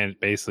someone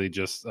basically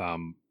just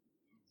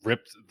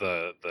ripped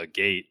the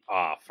gate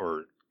off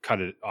or cut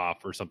it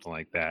off or something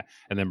like that,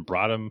 and then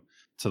brought him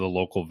to the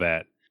local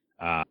vet.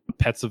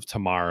 Pets of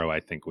Tomorrow, I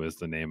think, was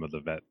the name of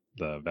the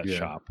vet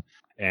shop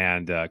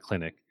and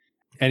clinic.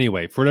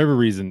 Anyway, for whatever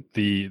reason,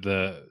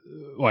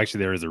 actually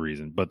there is a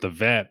reason, but the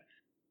vet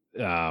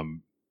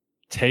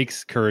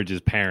takes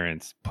Courage's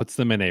parents, puts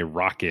them in a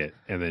rocket,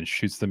 and then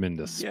shoots them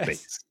into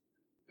space.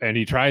 And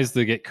he tries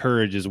to get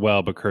Courage as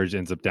well, but Courage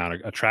ends up down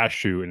a trash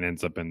chute and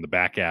ends up in the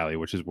back alley,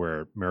 which is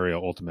where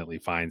Muriel ultimately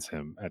finds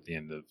him at the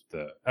end of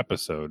the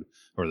episode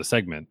or the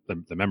segment,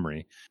 the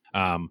memory.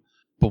 But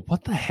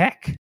what the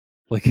heck?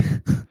 Like,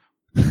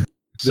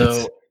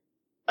 so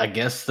I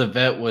guess the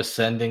vet was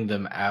sending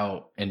them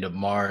out into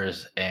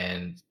Mars,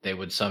 and they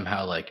would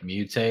somehow like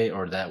mutate,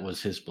 or that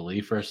was his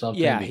belief or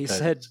something. Yeah, he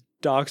said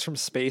dogs from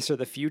space are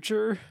the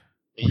future.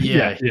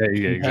 Yeah,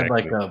 he exactly. had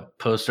like a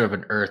poster of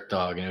an Earth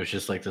dog, and it was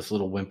just like this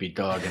little wimpy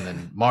dog, and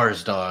then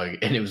Mars dog,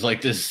 and it was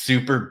like this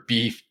super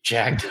beef,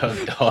 jacked up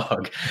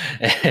dog.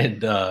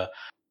 And I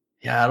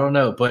don't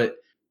know, but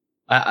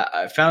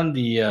I found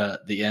the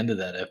end of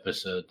that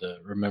episode, the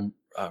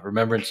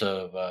remembrance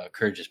of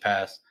Courage's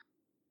past.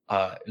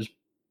 It was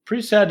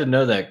pretty sad to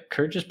know that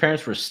Courage's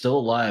parents were still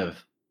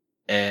alive,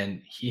 and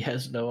he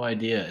has no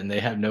idea, and they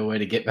have no way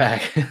to get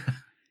back.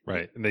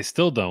 Right, and they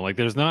still don't. Like,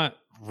 there's not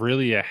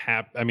really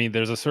I mean,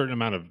 there's a certain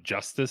amount of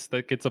justice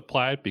that gets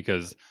applied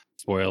because,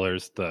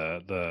 spoilers,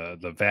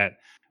 the vet,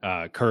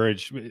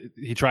 Courage,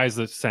 he tries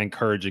to send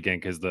Courage again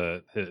because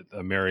the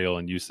Muriel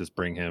and Eustace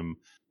bring him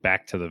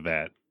back to the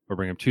vet, or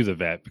bring him to the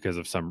vet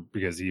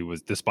because he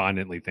was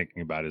despondently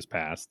thinking about his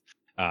past.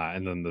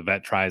 And then the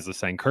vet tries to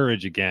send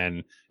Courage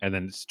again, and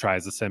then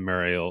tries to send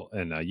Muriel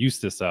and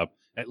Eustace up.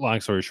 Long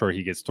story short,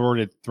 he gets thrown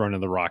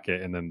in the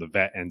rocket, and then the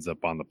vet ends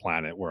up on the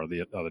planet where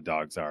the other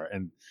dogs are,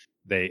 and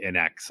they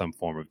enact some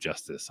form of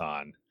justice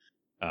on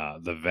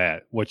the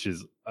vet, which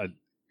is,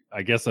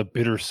 I guess, a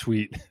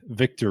bittersweet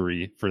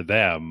victory for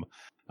them,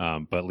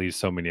 but leaves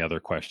so many other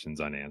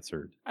questions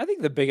unanswered. I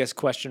think the biggest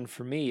question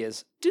for me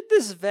is, did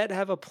this vet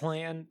have a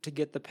plan to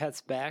get the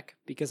pets back?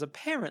 Because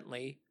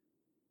apparently,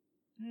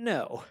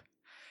 no.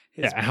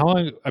 How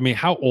long? I mean,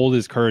 how old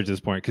is Courage at this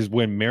point? Because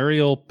when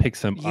Muriel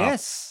picks him up,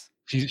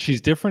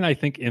 she's different. I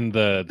think in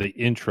the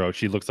intro,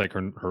 she looks like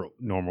her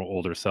normal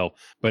older self,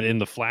 but in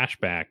the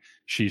flashback,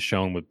 she's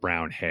shown with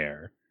brown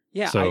hair.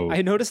 Yeah, so,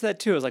 I noticed that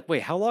too. I was like,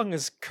 wait, how long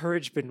has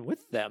Courage been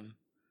with them?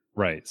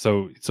 Right.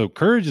 So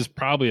Courage is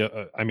probably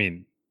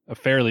a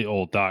fairly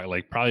old dog,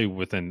 like probably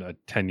within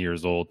 10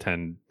 years old,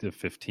 10 to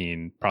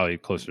 15, probably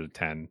closer to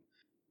 10.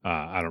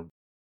 I don't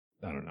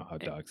I don't know how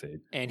dogs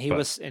age. And he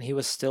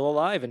was still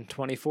alive in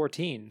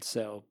 2014.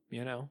 So,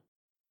 go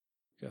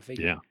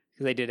figure. Yeah.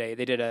 They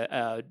did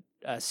a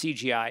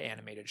CGI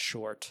animated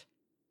short.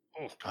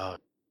 Oh,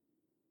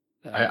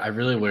 I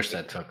really wish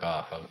that took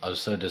off. I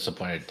was so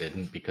disappointed it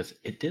didn't, because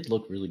it did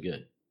look really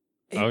good.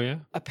 Oh yeah.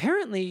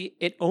 Apparently,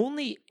 it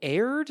only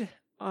aired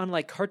on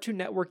like Cartoon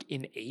Network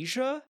in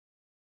Asia.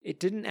 It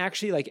didn't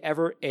actually like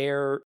ever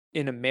air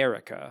in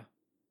America,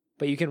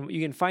 but you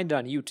can find it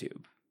on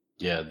YouTube.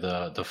 Yeah,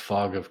 the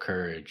Fog of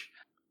Courage.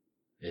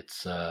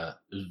 It's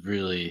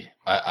really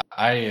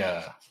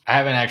I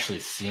haven't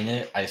actually seen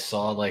it. I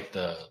saw like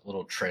the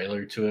little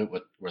trailer to it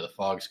with where the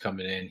fog's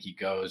coming in. He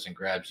goes and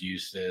grabs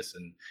Eustace,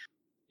 and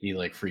he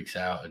like freaks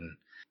out, and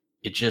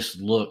it just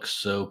looks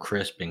so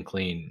crisp and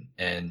clean.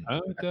 And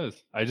oh, it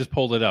does. I just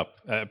pulled it up.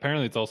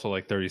 Apparently, it's also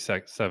like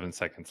 7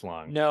 seconds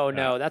long.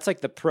 No, that's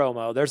like the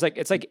promo. There's like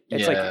it's like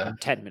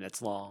 10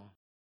 minutes long.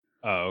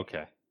 Oh,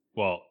 okay.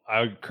 Well,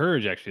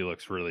 Courage actually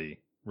looks really,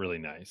 really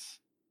nice.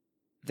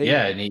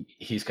 And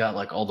he's got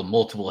like all the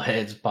multiple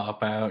heads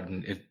pop out,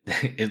 and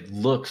it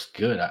looks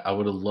good. I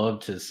would have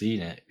loved to have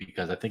seen it,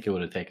 because I think it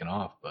would have taken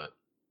off, but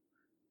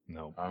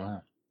no, I don't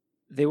know.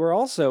 They were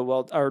also,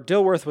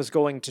 Dilworth was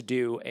going to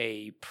do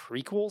a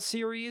prequel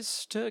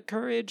series to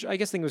Courage. I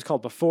guess the thing was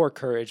called Before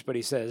Courage, but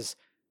he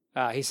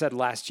said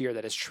last year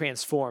that it's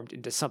transformed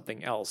into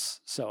something else.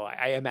 So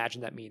I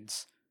imagine that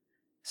means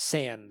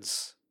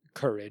sans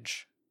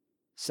Courage,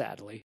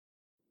 sadly.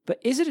 But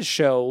is it a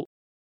show?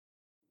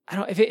 I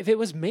don't know if it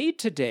was made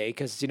today,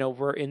 because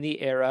we're in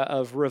the era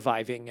of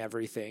reviving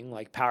everything.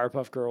 Like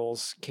Powerpuff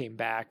Girls came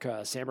back,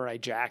 Samurai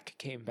Jack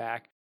came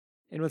back.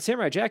 And when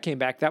Samurai Jack came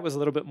back, that was a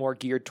little bit more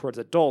geared towards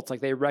adults. Like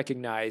they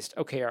recognized,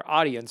 okay, our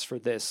audience for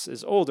this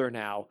is older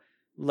now.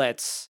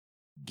 Let's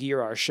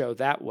gear our show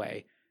that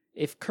way.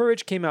 If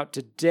Courage came out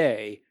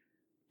today,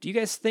 do you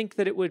guys think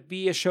that it would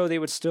be a show they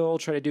would still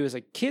try to do as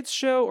a kids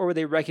show, or would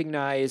they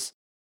recognize,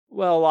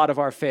 well, a lot of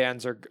our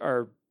fans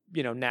are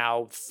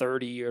now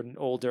 30 and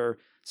older,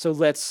 so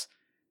let's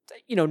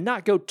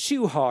not go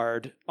too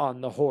hard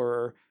on the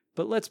horror,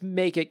 but let's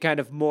make it kind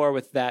of more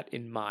with that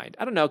in mind.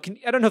 I don't know.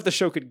 I don't know if the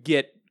show could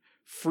get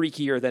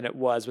freakier than it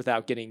was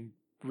without getting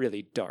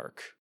really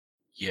dark.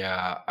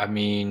 Yeah, I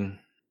mean,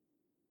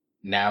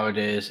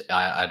 nowadays,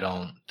 I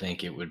don't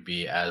think it would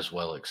be as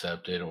well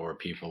accepted, or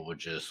people would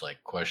just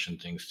like question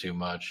things too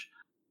much.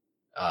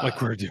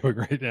 Like we're doing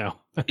right now.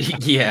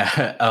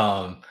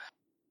 Yeah.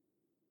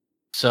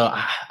 So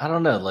I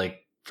don't know.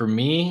 Like for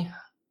me,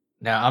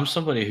 now I'm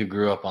somebody who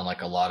grew up on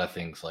like a lot of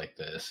things like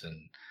this, and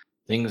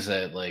things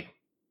that like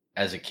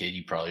as a kid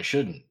you probably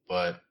shouldn't,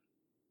 but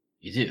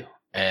you do.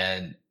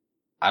 And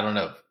I don't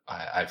know.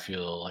 I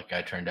feel like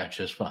I turned out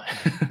just fine.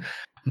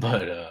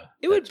 But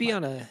it would be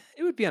on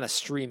a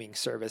streaming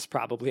service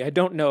probably. I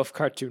don't know if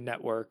Cartoon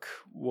Network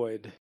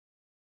would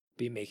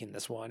be making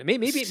this one.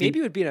 Maybe it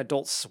would be an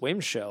Adult Swim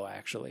show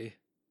actually.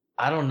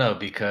 I don't know,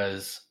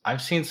 because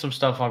I've seen some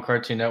stuff on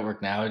Cartoon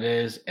Network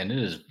nowadays, and it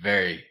is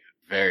very,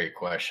 very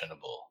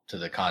questionable to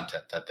the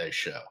content that they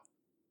show.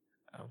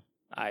 Oh,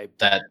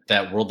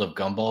 that World of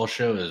Gumball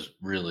show is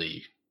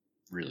really,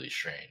 really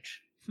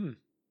strange.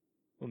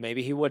 Well,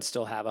 maybe he would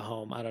still have a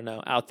home. I don't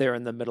know. Out there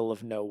in the middle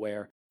of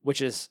nowhere,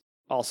 which is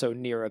also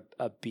near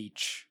a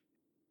beach.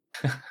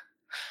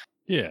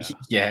 Yeah.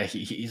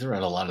 He's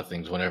around a lot of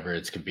things whenever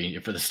it's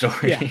convenient for the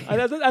story.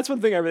 Yeah, that's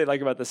one thing I really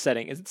like about the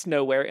setting is it's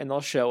nowhere, and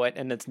they'll show it,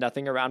 and it's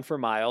nothing around for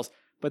miles.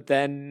 But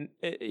then,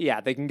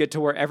 they can get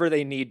to wherever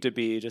they need to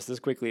be just as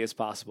quickly as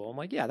possible. I'm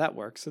like, yeah, that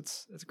works.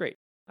 It's great.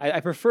 I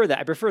prefer that.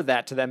 I prefer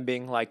that to them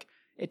being like,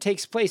 it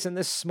takes place in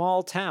this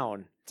small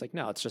town. It's like,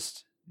 no, it's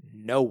just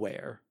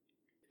nowhere.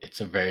 It's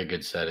a very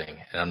good setting.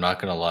 And I'm not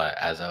going to lie,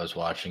 as I was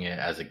watching it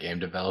as a game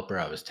developer,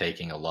 I was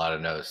taking a lot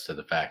of notes to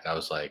the fact I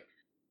was like,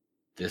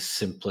 this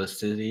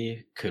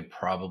simplicity could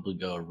probably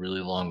go a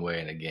really long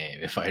way in a game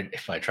if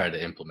I tried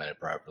to implement it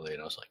properly.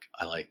 And I was like,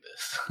 I like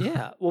this.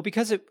 Yeah, well,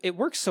 because it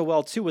works so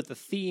well too with the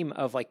theme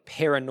of like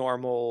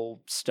paranormal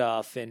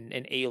stuff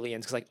and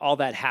aliens, because like all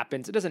that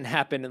happens. It doesn't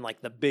happen in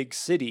like the big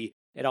city.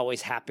 It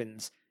always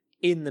happens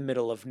in the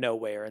middle of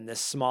nowhere in this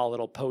small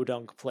little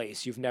podunk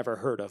place you've never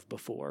heard of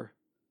before.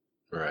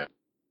 Right.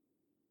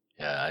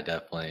 Yeah,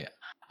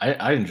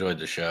 I enjoyed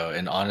the show,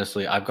 and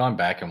honestly, I've gone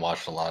back and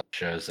watched a lot of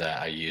shows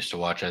that I used to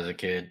watch as a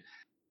kid,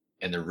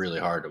 and they're really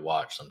hard to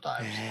watch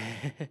sometimes.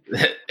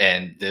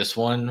 And this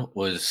one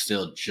was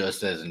still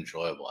just as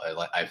enjoyable.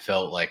 I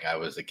felt like I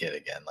was a kid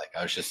again. Like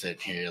I was just sitting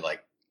here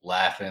like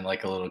laughing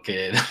like a little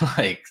kid.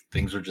 Like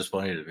things were just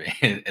funny to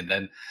me. And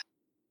then,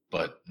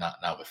 but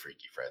not with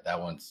Freaky Fred.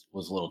 That one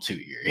was a little too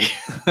eerie.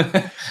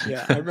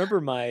 Yeah, I remember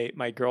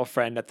my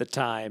girlfriend at the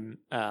time,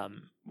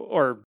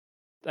 or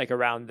like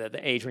around the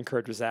age when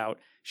Courage was out,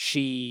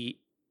 she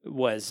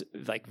was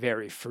like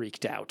very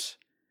freaked out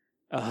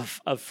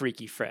of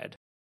Freaky Fred.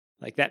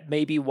 Like that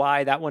may be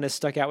why that one has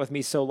stuck out with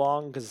me so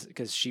long,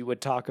 because she would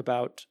talk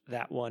about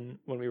that one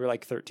when we were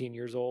like 13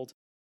 years old.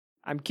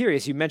 I'm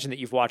curious, you mentioned that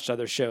you've watched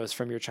other shows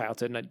from your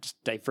childhood, and I just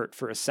divert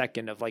for a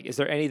second of like, is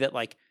there any that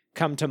like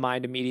come to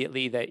mind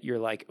immediately that you're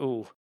like,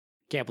 oh,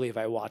 can't believe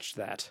I watched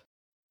that.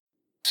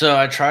 So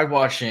I tried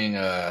watching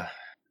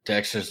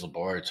Dexter's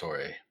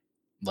Laboratory,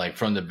 like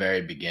from the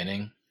very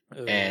beginning,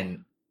 Ooh.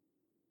 and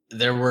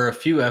there were a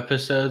few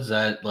episodes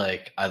that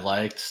like I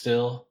liked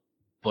still,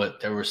 but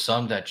there were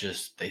some that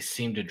just they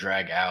seemed to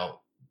drag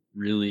out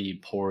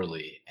really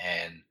poorly,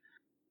 and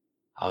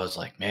I was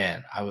like,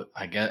 man,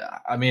 I get.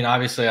 I mean,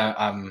 obviously,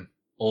 I'm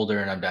older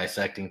and I'm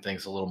dissecting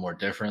things a little more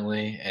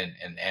differently and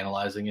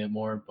analyzing it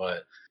more,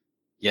 but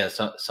yeah,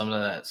 some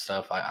of that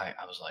stuff, I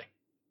was like,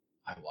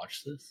 I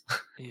watched this.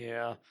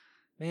 Yeah,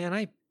 man,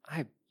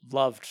 I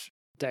loved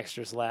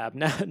Dexter's Lab.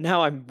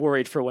 Now I'm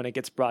worried for when it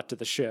gets brought to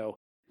the show.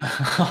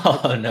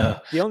 Oh no!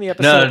 The only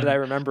episode that I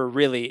remember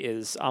really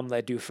is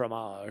Omelette du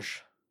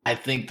Fromage. I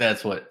think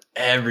that's what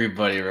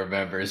everybody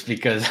remembers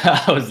because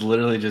I was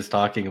literally just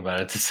talking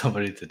about it to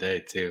somebody today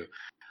too,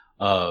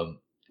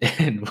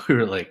 and we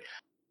were like,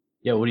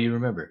 "Yeah, what do you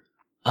remember?"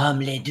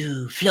 Omelette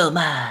du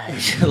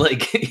fromage.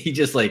 Like he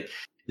just like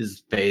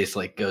his face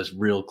like goes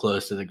real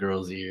close to the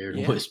girl's ear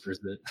and whispers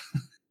it.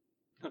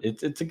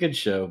 It's a good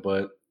show,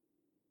 but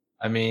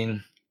I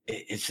mean,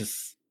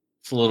 it's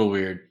a little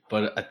weird.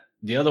 But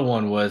the other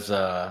one was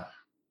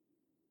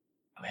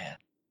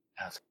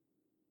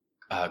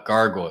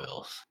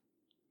Gargoyles.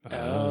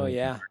 Oh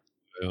yeah.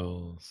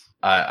 Gargoyles.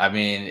 I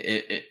mean,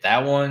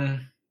 that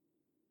one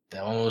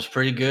was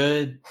pretty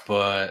good,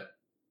 but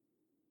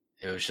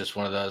it was just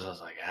one of those. I was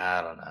like,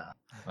 I don't know.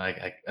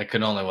 Like I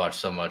could only watch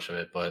so much of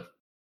it, but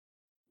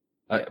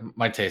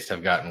my tastes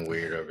have gotten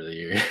weird over the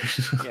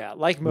years. Yeah,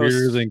 like most.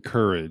 Weirder than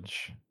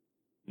Courage.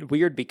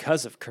 Weird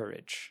because of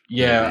Courage.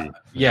 Yeah.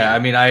 I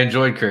mean, I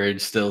enjoyed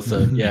Courage still,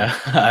 so yeah,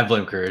 I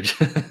blame Courage.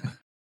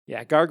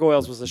 Yeah,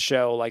 Gargoyles was a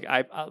show like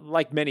I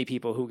like many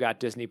people who got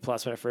Disney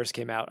Plus when it first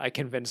came out. I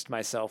convinced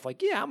myself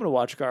like, yeah, I'm gonna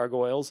watch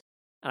Gargoyles,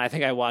 and I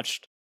think I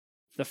watched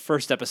the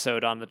first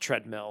episode on the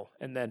treadmill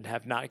and then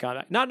have not gone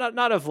back.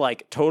 Not of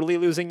like totally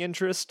losing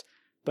interest,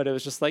 but it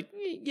was just like,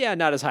 yeah,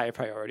 not as high a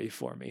priority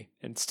for me,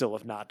 and still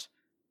have not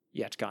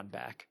yet gone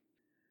back.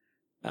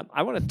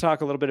 I want to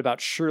talk a little bit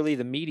about Shirley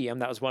the Medium.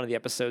 That was one of the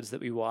episodes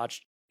that we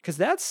watched, because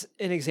that's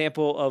an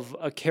example of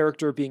a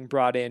character being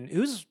brought in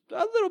who's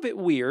a little bit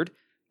weird,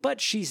 but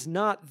she's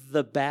not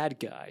the bad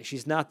guy.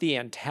 She's not the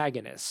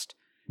antagonist.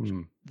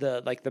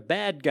 The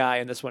bad guy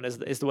in this one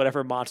is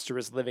whatever monster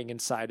is living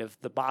inside of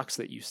the box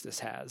that Eustace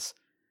has.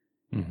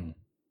 Mm-hmm.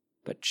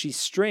 But she's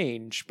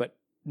strange, but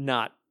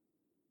not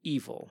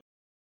evil.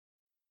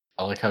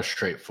 I like how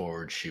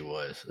straightforward she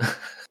was.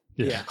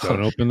 Yeah.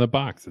 Don't open the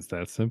box. It's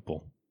that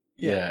simple.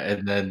 Yeah,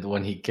 and then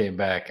when he came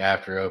back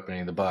after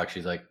opening the box,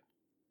 she's like,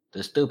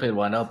 "The stupid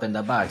one opened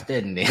the box,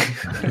 didn't he?"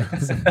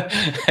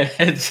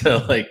 And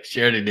so, like,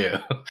 she already knew.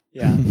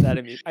 Yeah, that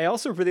amused. I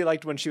also really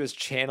liked when she was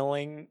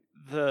channeling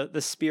the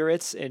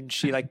spirits, and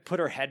she like put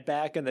her head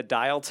back, and the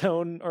dial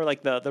tone or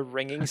like the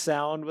ringing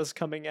sound was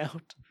coming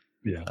out.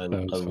 Yeah, I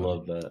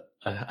love that.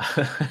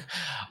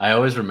 I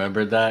always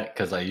remembered that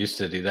because I used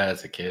to do that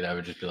as a kid. I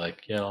would just be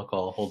like, "Yeah, I'll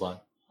call. Hold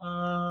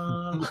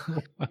on."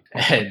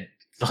 And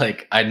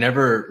like I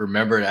never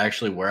remembered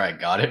actually where I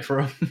got it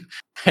from,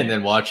 and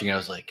then watching it, I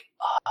was like,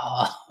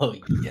 "Oh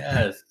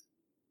yes."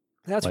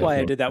 That's why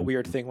I did that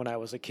weird thing when I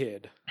was a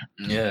kid.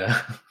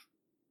 Yeah,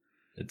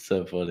 it's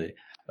so funny.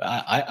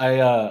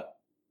 I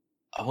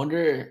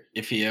wonder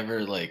if he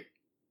ever like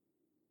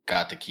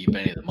got to keep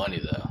any of the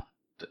money though,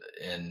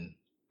 and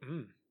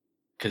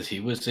because he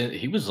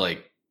was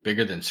like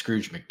bigger than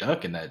Scrooge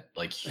McDuck in that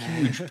like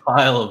huge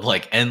pile of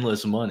like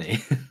endless money.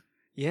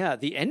 Yeah,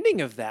 the ending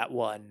of that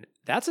one,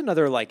 that's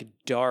another like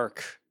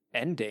dark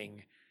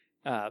ending.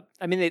 I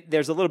mean,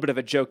 there's a little bit of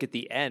a joke at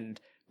the end,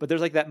 but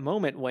there's like that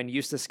moment when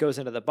Eustace goes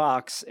into the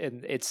box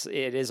and it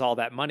is all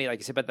that money, like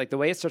you said, but like the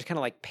way it starts kind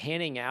of like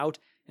panning out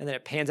and then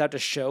it pans out to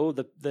show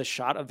the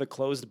shot of the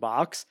closed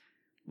box.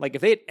 Like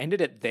if they had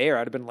ended it there,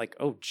 I'd have been like,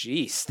 oh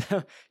geez,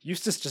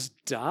 Eustace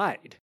just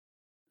died.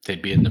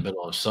 They'd be in the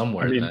middle of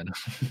somewhere then.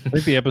 I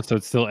think the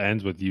episode still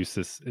ends with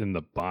Eustace in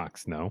the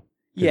box, no?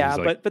 Yeah,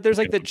 like, but there's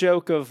like the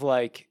joke of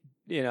like,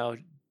 you know,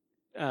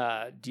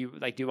 do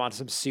you want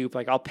some soup?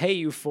 Like I'll pay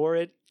you for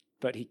it,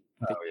 but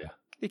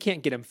they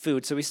can't get him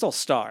food, so he still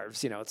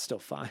starves. You know, it's still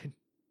fine.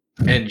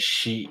 And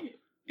she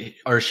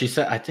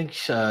said, I think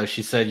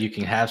she said you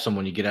can have some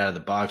when you get out of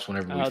the box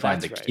whenever we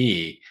find the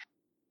key.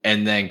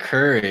 And then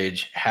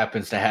Courage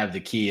happens to have the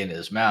key in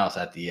his mouth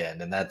at the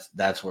end, and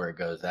that's where it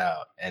goes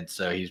out. And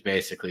so he's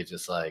basically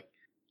just like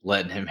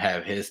letting him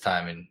have his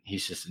time, and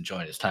he's just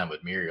enjoying his time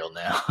with Muriel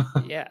now.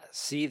 Yeah,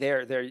 see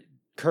there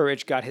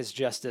Courage got his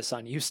justice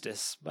on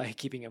Eustace by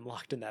keeping him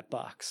locked in that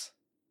box.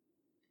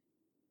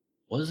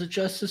 Was it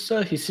justice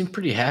though? He seemed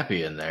pretty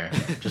happy in there,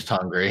 just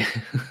hungry.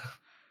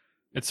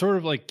 It's sort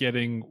of like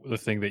getting the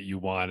thing that you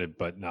wanted,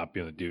 but not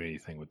being able to do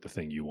anything with the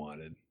thing you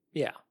wanted.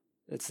 Yeah,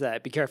 it's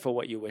that be careful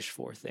what you wish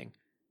for thing.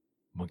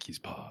 Monkey's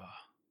paw.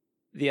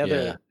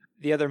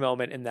 The other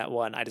moment in that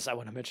one, I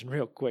want to mention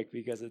real quick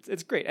because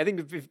it's great. I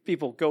think if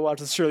people go watch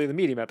the Shirley the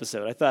Medium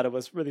episode, I thought it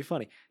was really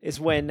funny. Is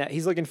when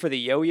he's looking for the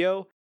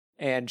yo-yo,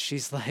 and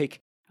she's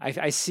like,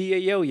 I see a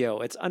yo-yo.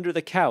 It's under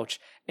the couch.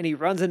 And he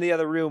runs into the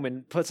other room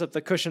and puts up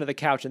the cushion of the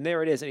couch, and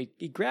there it is. And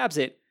he grabs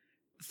it,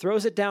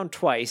 throws it down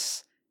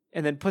twice,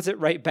 and then puts it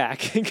right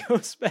back and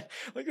goes back.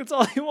 Like, that's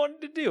all he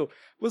wanted to do,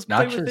 was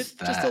play with it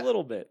just a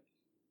little bit.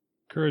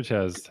 Courage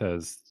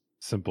has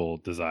simple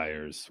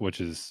desires,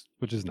 which is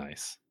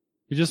nice.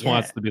 He just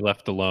wants to be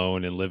left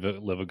alone and live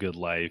a good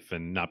life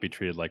and not be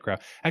treated like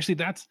crap. Actually,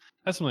 that's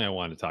something I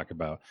wanted to talk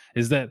about,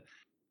 is that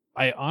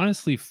I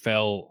honestly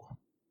felt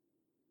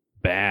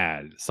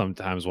bad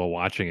sometimes while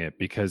watching it,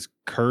 because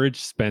Courage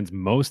spends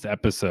most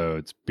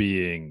episodes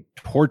being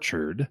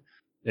tortured,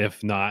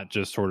 if not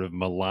just sort of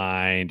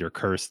maligned or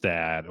cursed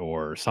at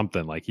or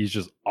something. Like, he's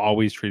just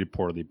always treated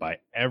poorly by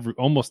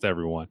almost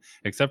everyone,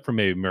 except for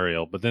maybe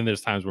Muriel. But then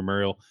there's times where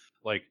Muriel,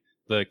 like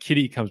the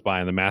kitty comes by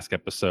in the mask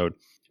episode,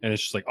 and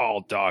it's just like,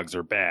 all dogs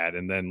are bad,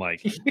 and then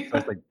like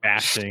starts like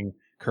bashing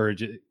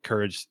Courage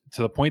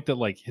to the point that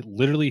like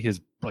literally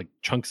his like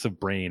chunks of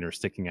brain are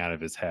sticking out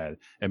of his head,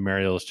 and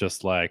Muriel's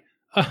just like,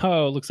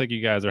 oh, it looks like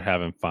you guys are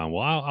having fun.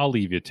 Well, I'll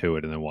leave you to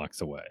it, and then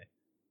walks away.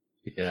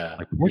 Yeah.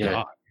 Like, poor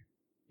dog.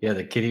 Yeah,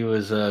 the kitty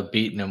was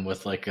beating him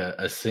with like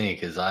a sink.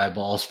 His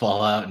eyeballs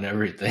fall out and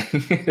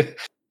everything.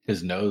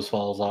 His nose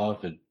falls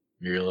off, and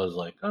Muriel is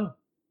like, oh,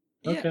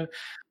 okay. Yeah.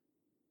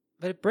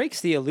 But it breaks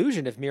the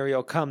illusion if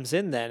Muriel comes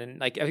in then. And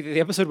like, I mean, the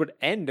episode would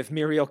end if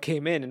Muriel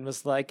came in and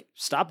was like,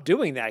 stop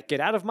doing that. Get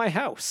out of my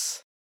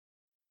house.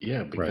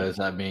 Yeah, because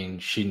I mean,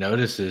 she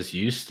notices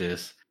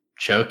Eustace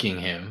choking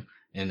him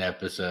in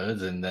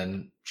episodes, and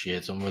then she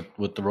hits him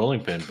with the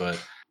rolling pin,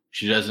 but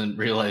she doesn't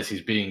realize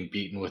he's being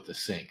beaten with the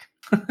sink.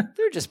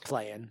 They're just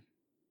playing.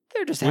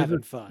 They're just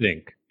having fun.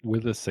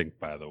 With a sink,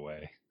 by the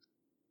way.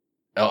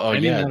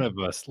 Any Any one of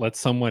us, let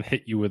someone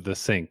hit you with the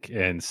sink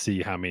and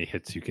see how many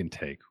hits you can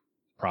take.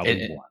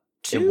 Probably one.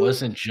 It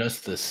wasn't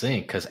just the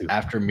sink, because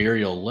after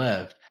Muriel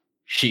left,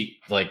 she,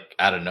 like,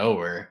 out of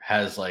nowhere,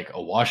 has like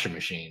a washing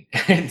machine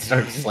and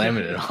starts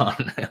slamming it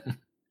on him.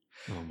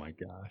 Oh my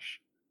gosh.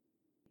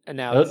 And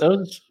now that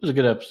was a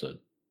good episode.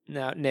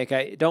 Now,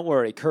 Nick, don't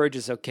worry. Courage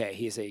is okay.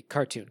 He's a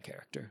cartoon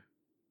character.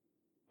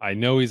 I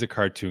know he's a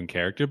cartoon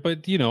character,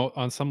 but you know,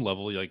 on some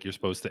level, like, you're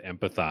supposed to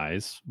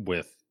empathize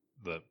with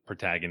the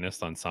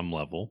protagonist on some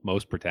level.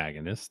 Most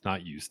protagonists,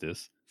 not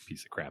Eustace,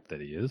 piece of crap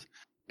that he is.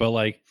 But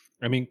like,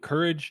 I mean,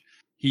 Courage,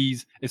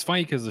 it's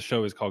funny because the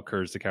show is called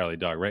Courage the Cowardly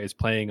Dog, right? It's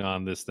playing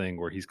on this thing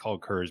where he's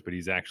called Courage, but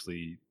he's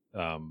actually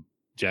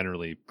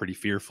generally pretty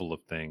fearful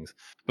of things.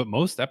 But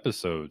most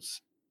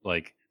episodes,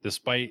 like,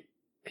 despite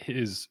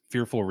his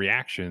fearful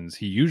reactions,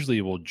 he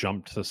usually will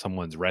jump to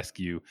someone's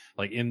rescue.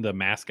 Like in the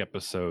mask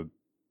episode,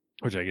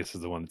 which I guess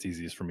is the one that's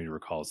easiest for me to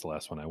recall, it's the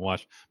last one I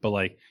watched, but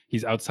like,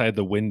 he's outside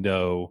the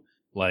window,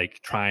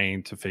 like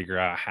trying to figure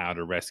out how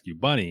to rescue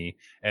Bunny.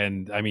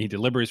 And I mean, he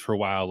deliberates for a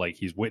while, like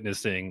he's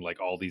witnessing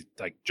like all these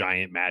like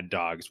giant mad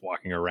dogs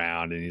walking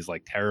around, and he's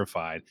like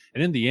terrified.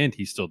 And in the end,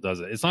 he still does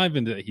it. It's not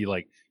even that he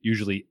like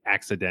usually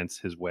accidents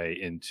his way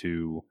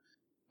into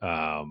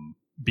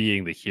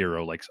being the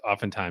hero. Like,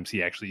 oftentimes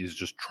he actually is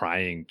just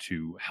trying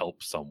to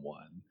help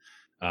someone,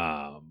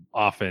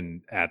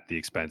 often at the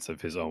expense of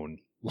his own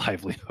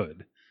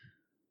livelihood.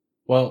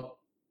 Well,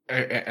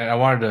 I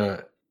wanted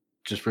to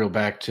just reel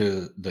back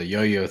to the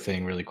yo-yo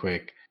thing really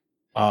quick.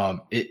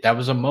 That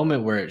was a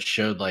moment where it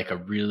showed like a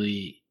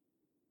really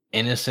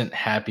innocent,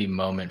 happy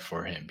moment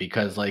for him,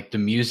 because like the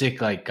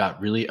music like got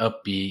really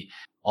upbeat,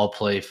 all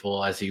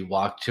playful as he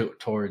walked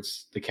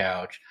towards the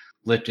couch,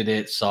 lifted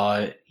it, saw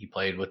it, he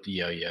played with the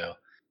yo-yo,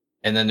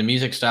 and then the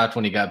music stopped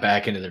when he got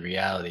back into the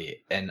reality.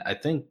 And I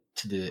think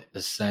to the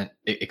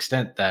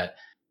extent that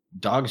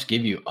dogs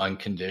give you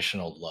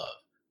unconditional love,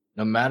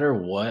 no matter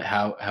what,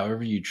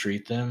 however you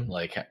treat them.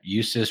 Like,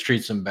 Eustace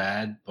treats him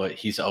bad, but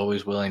he's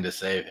always willing to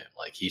save him.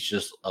 Like, he's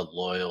just a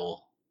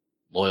loyal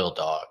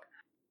dog.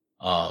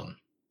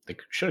 They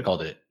should have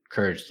called it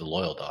Courage the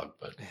Loyal Dog,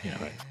 but you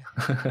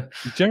know,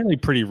 He's generally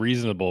pretty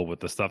reasonable with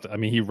the stuff. I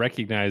mean, he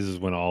recognizes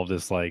when all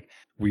this like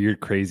weird,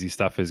 crazy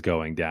stuff is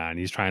going down.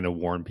 He's trying to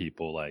warn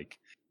people. Like,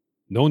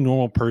 no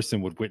normal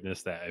person would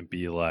witness that and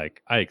be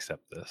like, I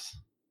accept this.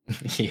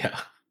 Yeah.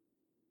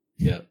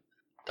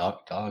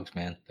 Dogs,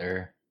 man,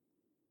 they're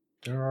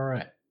all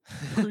right.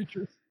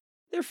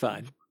 They're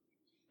fine.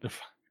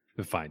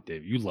 They're fine,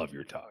 Dave. You love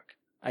your dog.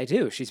 I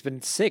do. She's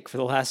been sick for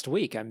the last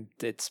week.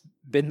 It's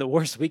been the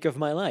worst week of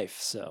my life.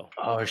 So.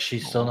 Oh, is she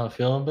still not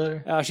feeling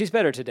better? She's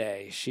better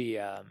today. She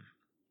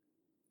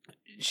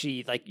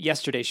like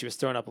yesterday she was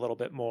throwing up a little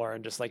bit more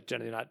and just like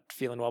generally not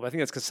feeling well. But I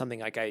think that's because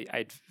something like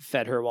I'd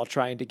fed her while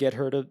trying to get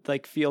her to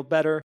like feel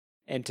better.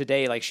 And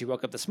today, like, she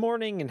woke up this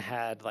morning and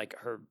had like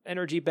her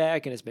energy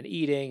back and has been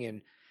eating,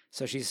 and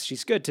so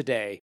she's good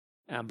today.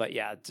 But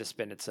yeah, it's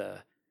been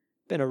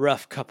a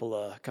rough couple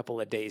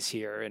of days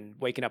here, and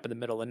waking up in the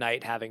middle of the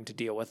night having to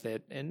deal with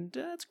it. And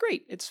it's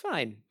great. It's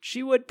fine.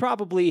 She would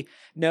probably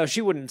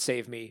she wouldn't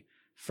save me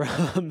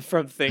from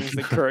things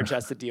that Courage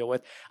has to deal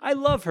with. I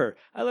love her.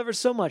 I love her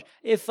so much.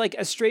 If like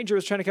a stranger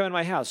was trying to come in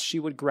my house, she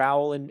would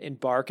growl and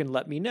bark and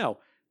let me know.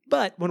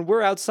 But when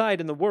we're outside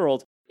in the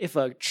world, if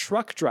a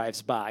truck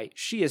drives by,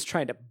 she is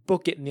trying to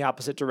book it in the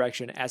opposite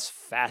direction as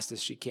fast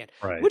as she can.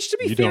 Right. Which, to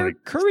be You don't fair,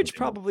 exist Courage anymore.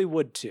 probably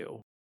would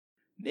too.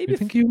 Maybe You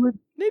think you would?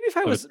 maybe if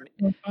I But was if it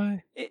went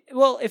by?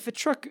 well, if a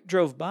truck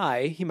drove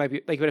by, he might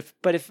be like.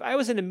 But if I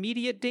was in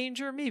immediate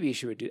danger, maybe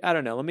she would do. I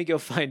don't know. Let me go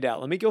find out.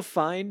 Let me go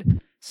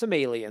find some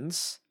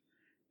aliens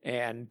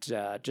and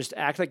just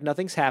act like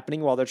nothing's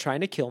happening while they're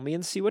trying to kill me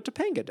and see what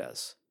Topanga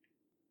does.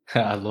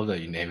 I love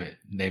that you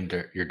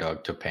named your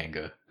dog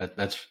Topanga.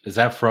 Is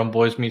that from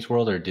Boys Meets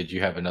World, or did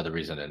you have another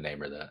reason to name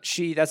her that?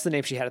 That's the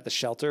name she had at the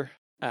shelter,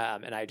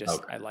 and I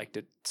Okay. liked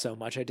it so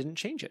much I didn't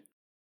change it.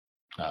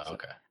 Oh,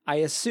 okay. I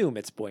assume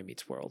it's Boy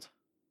Meets World.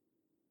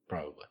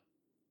 Probably.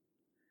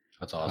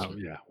 That's awesome.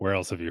 Yeah. Where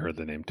else have you heard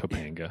the name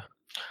Topanga?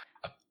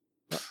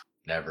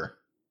 Never.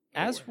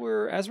 As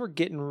we're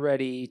getting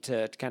ready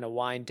to kind of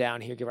wind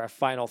down here, give our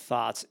final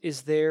thoughts.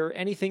 Is there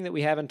anything that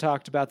we haven't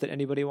talked about that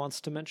anybody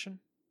wants to mention?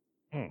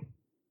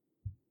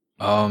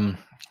 I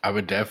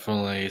would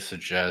definitely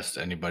suggest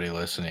anybody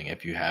listening,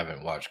 if you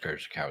haven't watched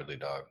Courage the Cowardly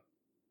Dog,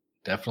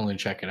 definitely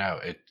check it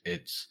out.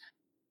 It's,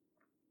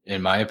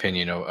 in my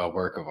opinion, a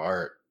work of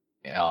art,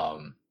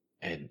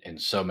 in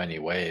so many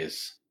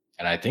ways.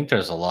 And I think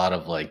there's a lot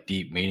of like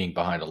deep meaning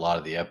behind a lot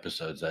of the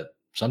episodes that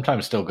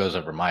sometimes still goes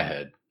over my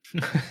head.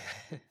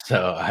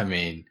 So I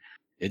mean,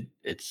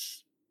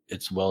 it's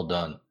well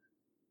done.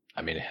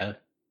 I mean, it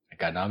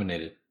got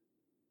nominated.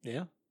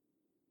 Yeah.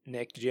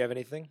 Nick, did you have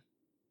anything?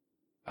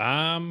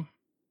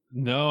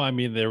 No, I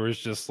mean there was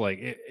just like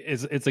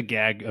it's a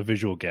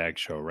visual gag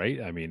show,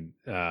 right? I mean,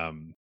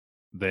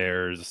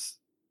 there's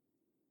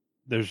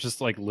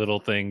just like little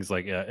things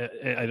like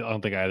I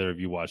don't think either of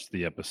you watched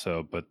the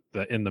episode, but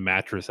in the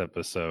mattress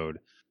episode,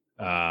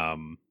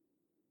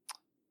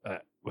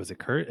 was it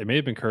Courage? It may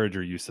have been Courage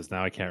or Eustace.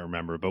 Now I can't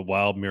remember. But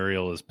while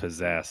Muriel is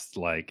possessed,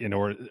 like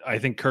I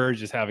think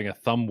Courage is having a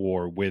thumb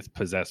war with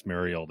possessed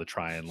Muriel to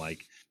try and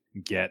like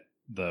get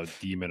the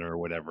demon or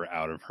whatever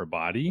out of her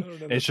body.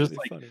 It's just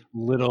like funny.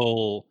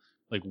 little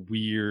like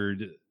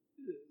weird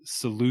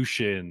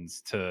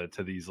solutions to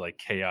these like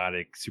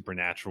chaotic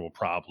supernatural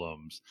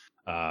problems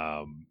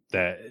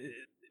that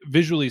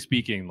visually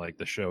speaking, like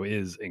the show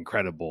is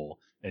incredible,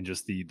 and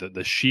just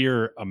the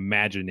sheer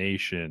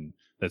imagination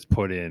that's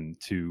put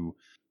into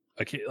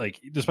like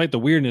despite the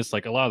weirdness,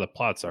 like a lot of the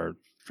plots are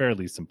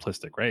fairly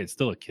simplistic, right? It's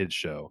still a kids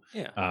show.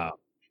 Yeah.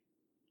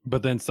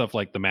 But then stuff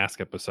like the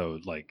Mask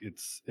episode, like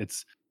it's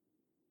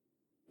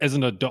as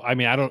an adult, I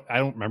mean, I don't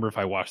remember if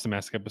I watched the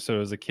Mask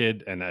episode as a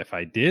kid, and if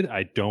I did,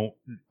 I'd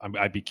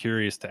be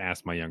curious to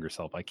ask my younger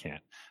self. I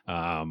can't.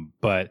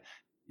 But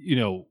you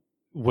know,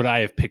 would I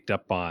have picked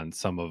up on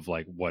some of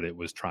like what it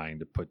was trying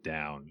to put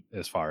down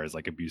as far as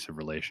like abusive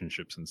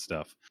relationships and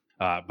stuff?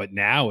 But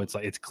now it's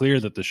like it's clear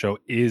that the show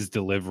is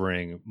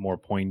delivering more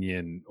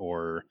poignant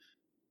or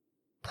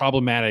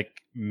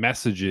problematic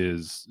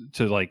messages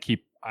to like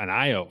keep an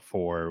eye out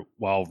for,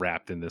 while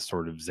wrapped in this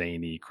sort of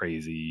zany,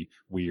 crazy,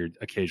 weird,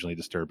 occasionally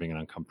disturbing and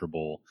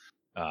uncomfortable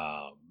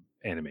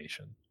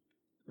animation.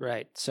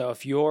 Right. So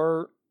if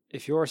your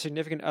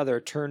significant other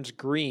turns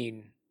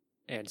green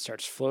and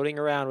starts floating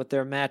around with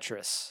their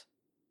mattress,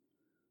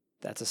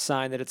 that's a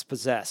sign that it's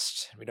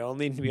possessed. We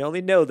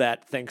only know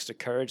that thanks to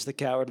Courage the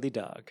Cowardly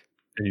Dog.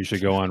 And you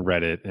should go on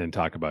Reddit and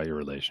talk about your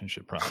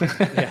relationship problems.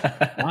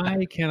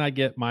 Why can't I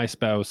get my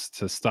spouse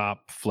to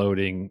stop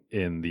floating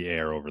in the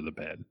air over the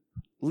bed?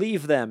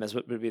 Leave them is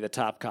what would be the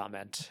top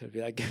comment. It'd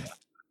be like,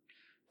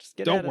 just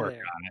get Don't out of work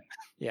there. on it.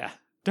 Yeah.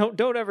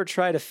 Don't ever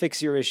try to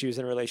fix your issues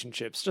in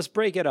relationships. Just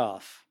break it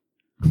off.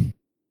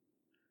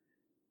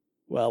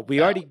 Well,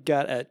 we already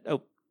got a...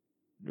 Oh,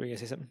 were you going to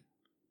say something?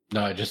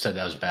 No, I just said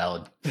that was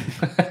valid.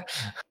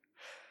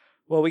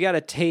 Well, we got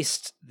a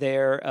taste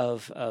there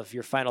of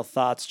your final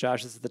thoughts,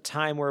 Josh. This is the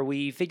time where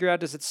we figure out,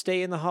 does it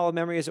stay in the Hall of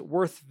Memory? Is it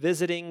worth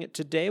visiting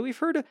today? We've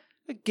heard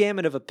a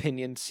gamut of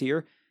opinions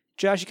here.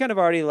 Josh, you kind of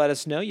already let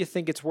us know you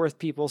think it's worth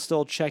people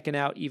still checking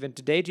out even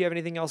today. Do you have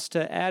anything else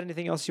to add?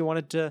 Anything else you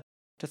wanted to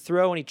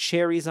throw? Any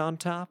cherries on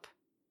top?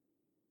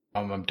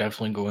 I'm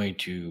definitely going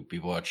to be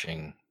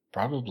watching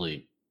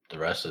probably the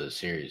rest of the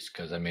series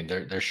because I mean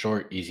they're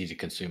short, easy to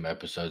consume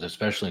episodes,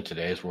 especially in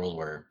today's world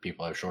where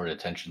people have short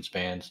attention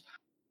spans.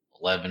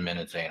 11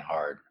 minutes ain't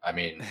hard. I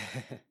mean,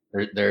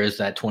 there is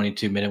that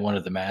 22-minute one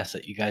of The Mask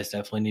that you guys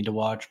definitely need to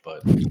watch,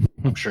 but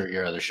I'm sure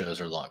your other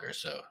shows are longer,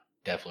 so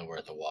definitely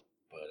worth a watch.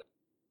 But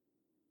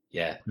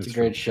yeah, it's a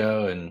great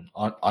show, and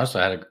honestly,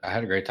 I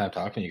had a great time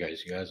talking to you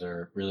guys. You guys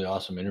are really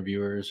awesome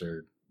interviewers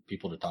or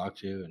people to talk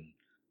to, and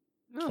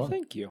Oh,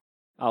 thank you.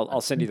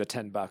 I'll send you the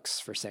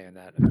 $10 for saying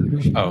that.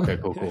 Oh, okay,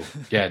 cool.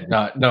 Yeah,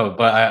 no,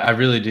 but I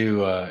really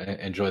do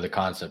enjoy the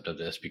concept of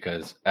this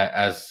because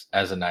as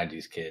a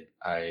 '90s kid,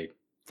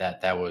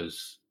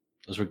 those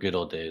were good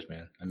old days,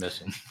 man. I miss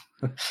them.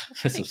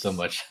 Miss them so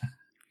much.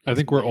 I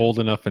think we're old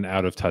enough and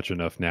out of touch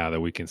enough now that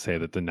we can say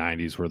that the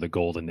 '90s were the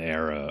golden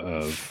era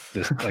of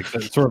this, like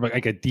sort of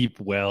like a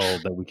deep well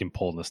that we can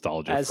pull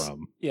nostalgia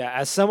from. Yeah,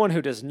 as someone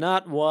who does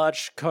not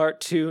watch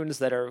cartoons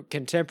that are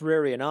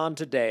contemporary and on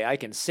today, I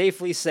can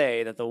safely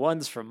say that the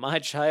ones from my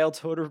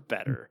childhood are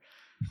better.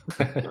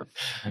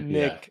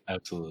 Nick, yeah,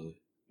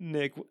 absolutely.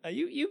 Nick,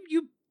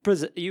 you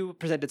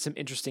presented some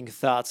interesting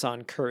thoughts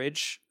on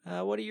Courage.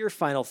 What are your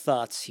final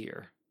thoughts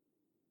here?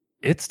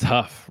 It's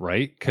tough,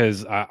 right?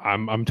 Because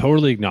I'm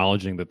totally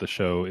acknowledging that the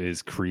show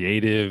is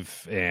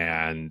creative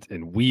and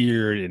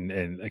weird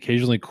and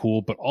occasionally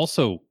cool, but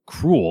also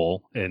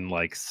cruel and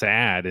like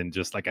sad, and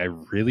just like I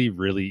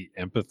really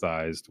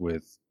empathized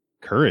with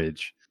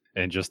Courage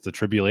and just the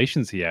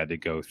tribulations he had to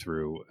go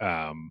through.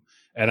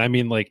 And I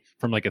mean, like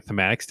from like a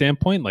thematic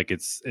standpoint, like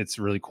it's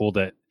really cool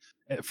that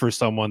for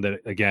someone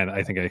that, again,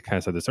 I think I kind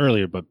of said this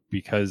earlier, but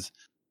because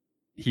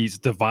he's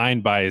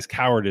defined by his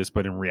cowardice,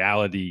 but in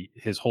reality,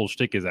 his whole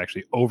shtick is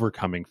actually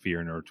overcoming fear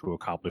in order to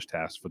accomplish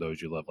tasks for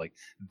those you love. Like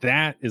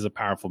that is a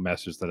powerful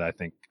message that I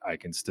think I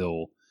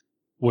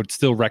would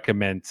still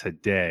recommend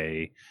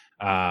today.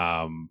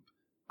 I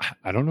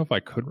don't know if I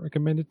could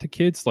recommend it to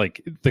kids.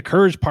 Like the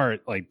Courage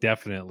part, like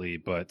definitely,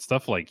 but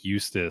stuff like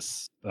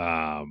Eustace,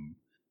 I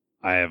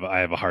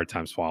have a hard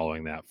time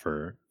swallowing that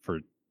for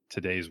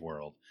today's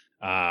world.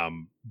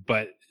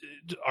 But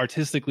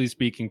artistically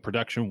speaking,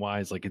 production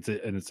wise, like it's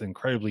an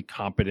incredibly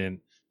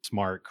competent,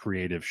 smart,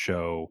 creative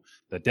show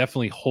that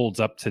definitely holds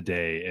up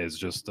today as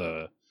just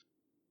a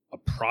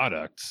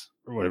product,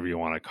 or whatever you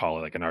want to call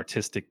it, like an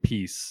artistic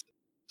piece.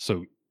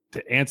 So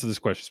to answer this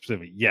question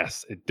specifically,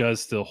 yes, it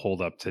does still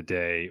hold up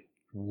today.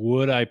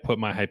 Would I put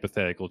my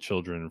hypothetical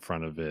children in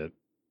front of it?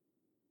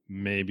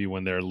 Maybe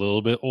when they're a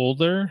little bit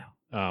older,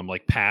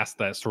 like past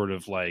that sort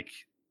of like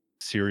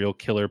serial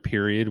killer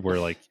period where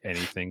like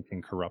anything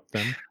can corrupt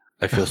them.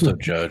 I feel so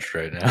judged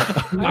right now.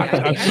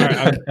 I'm sorry.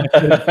 I'm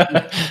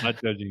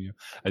not judging you.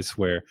 I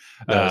swear.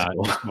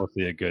 Cool. It's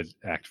mostly a good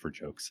act for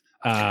jokes.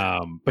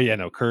 But yeah,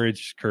 no,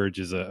 Courage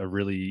is a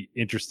really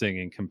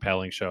interesting and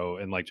compelling show.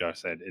 And like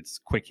Josh said, it's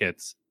quick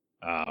hits.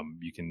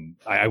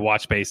 I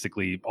watch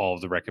basically all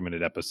of the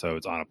recommended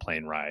episodes on a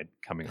plane ride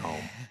coming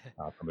home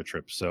from a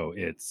trip. So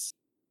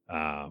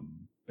I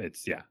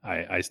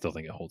still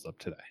think it holds up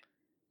today.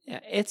 Yeah,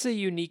 it's a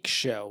unique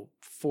show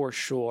for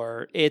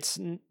sure. It's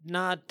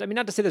not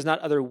to say there's not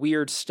other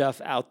weird stuff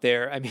out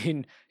there. I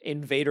mean,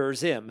 Invader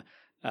Zim,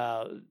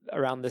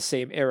 around the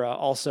same era,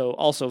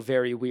 also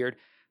very weird.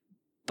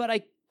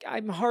 But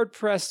I'm hard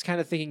pressed kind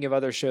of thinking of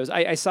other shows.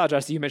 I saw,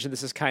 Josh, you mentioned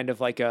this is kind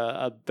of like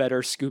a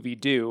better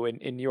Scooby-Doo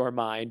in your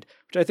mind,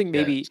 which I think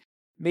maybe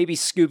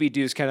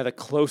Scooby-Doo is kind of the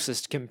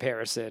closest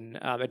comparison.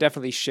 It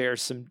definitely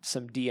shares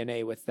some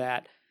DNA with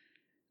that.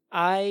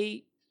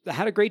 I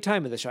had a great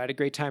time with the show. I had a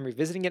great time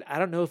revisiting it. I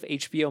don't know if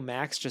HBO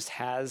Max just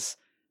has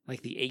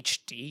like the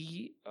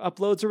HD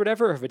uploads or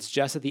whatever, or if it's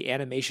just that the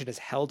animation has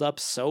held up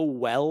so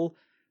well.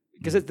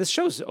 Because this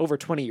show's over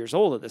 20 years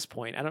old at this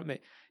point.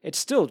 It's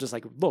still just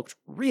like looked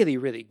really,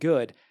 really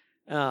good.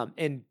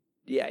 And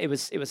yeah, it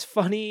was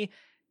funny.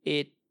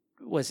 It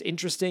was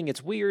interesting.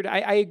 It's weird.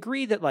 I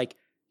agree that like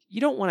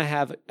you don't want to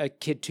have a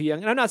kid too young.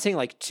 And I'm not saying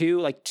like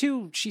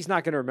two, she's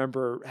not going to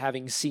remember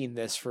having seen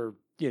this for,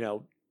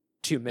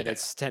 2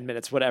 minutes, 10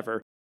 minutes,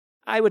 whatever.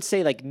 I would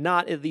say like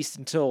not at least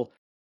until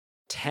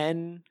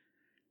 10,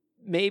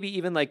 maybe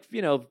even like,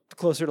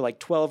 closer to like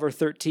 12 or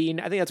 13.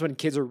 I think that's when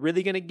kids are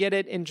really going to get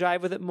it and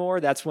jive with it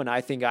more. That's when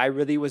I think I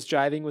really was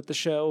jiving with the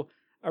show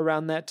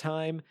around that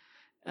time.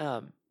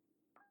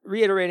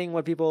 Reiterating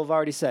what people have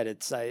already said,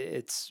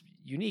 it's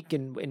unique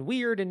and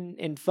weird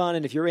and fun.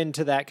 And if you're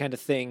into that kind of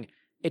thing,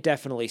 it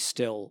definitely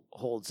still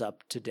holds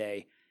up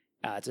today.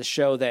 It's a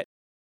show that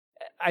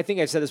I think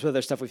I've said this with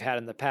other stuff we've had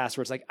in the past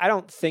where it's like, I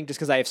don't think just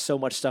because I have so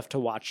much stuff to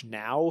watch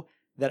now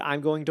that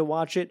I'm going to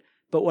watch it.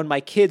 But when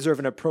my kids are of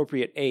an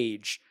appropriate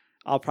age,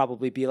 I'll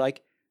probably be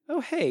like, oh,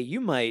 hey,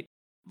 you might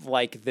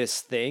like this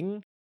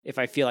thing if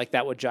I feel like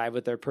that would jive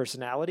with their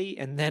personality.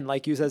 And then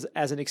like use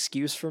as an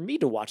excuse for me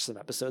to watch some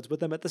episodes with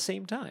them at the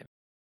same time.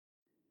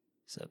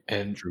 So,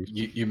 and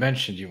you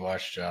mentioned you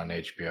watched it on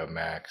HBO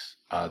Max.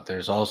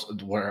 There's also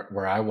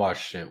where I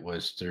watched it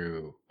was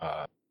through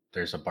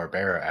there's a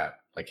Barbera app,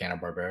 like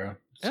Hanna-Barbera.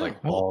 It's like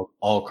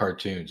all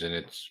cartoons, and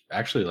it's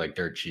actually like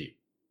dirt cheap.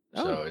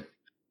 So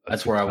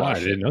that's where I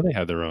watched it. I didn't know they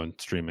had their own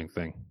streaming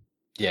thing.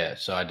 Yeah,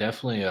 so I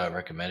definitely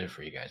recommend it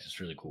for you guys. It's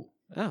really cool.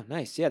 Oh,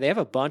 nice. Yeah, they have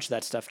a bunch of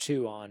that stuff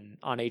too on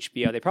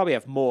HBO. They probably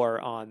have more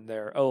on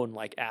their own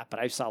like app, but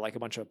I saw like a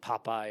bunch of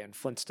Popeye and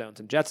Flintstones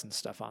and Jetsons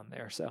stuff on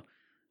there. So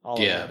all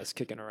of that is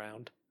kicking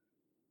around.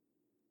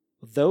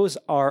 Those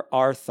are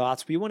our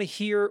thoughts. We want to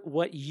hear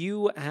what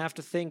you have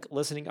to think,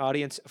 listening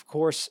audience. Of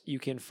course, you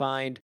can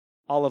find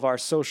all of our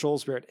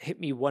socials. We're at Hit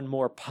Me One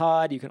More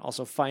Pod. You can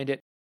also find it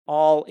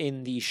all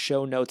in the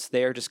show notes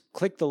there. Just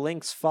click the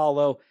links,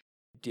 follow.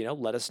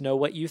 Let us know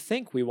what you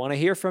think. We want to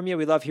hear from you.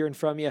 We love hearing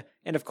from you.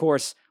 And of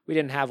course, we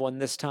didn't have one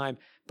this time,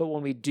 but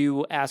when we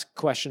do ask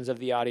questions of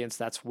the audience,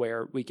 that's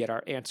where we get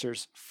our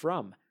answers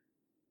from.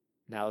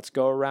 Now let's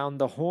go around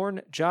the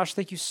horn. Josh,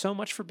 thank you so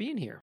much for being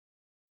here.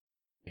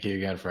 Thank you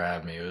again for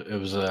having me. It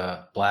was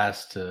a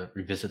blast to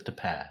revisit the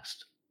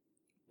past.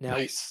 Now,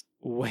 that's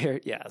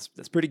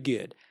pretty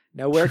good.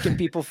 Now, where can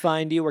people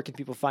find you? Where can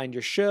people find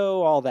your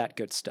show? All that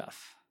good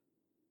stuff.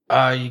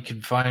 You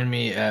can find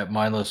me at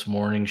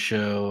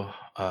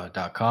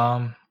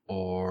mindlessmorningshow.com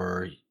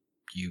or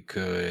you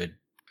could.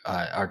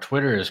 Our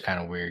Twitter is kind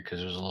of weird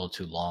because it was a little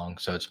too long.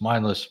 So it's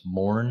Mindless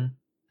Morn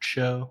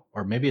Show,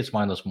 or maybe it's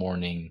Mindless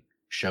Morning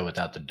Show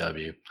without the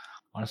W.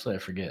 Honestly, I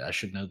forget. I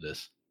should know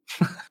this.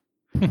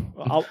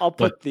 Well, I'll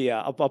put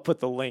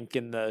the link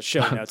in the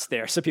show notes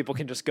there so people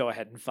can just go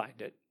ahead and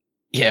find it.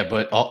 Yeah,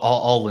 but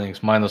all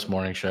links, Mindless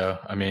Morning Show.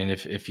 I mean,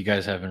 if you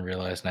guys haven't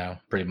realized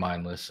now, pretty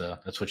mindless. So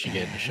that's what you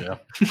get in the show.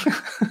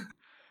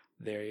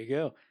 There you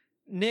go.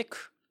 Nick,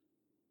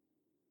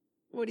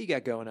 what do you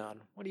got going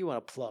on? What do you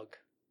want to plug?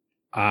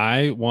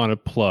 I want to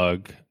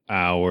plug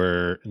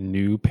our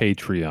new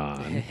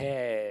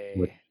Patreon,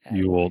 which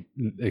you will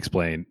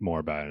explain more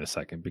about in a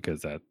second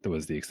because that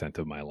was the extent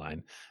of my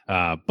line.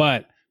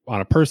 But on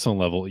a personal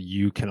level,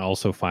 you can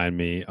also find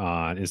me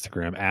on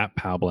Instagram at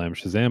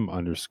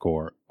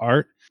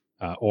 @PalBlamShazam_art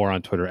or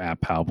on Twitter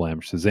at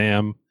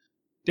 @PalBlamShazam.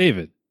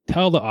 David,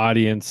 tell the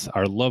audience,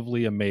 our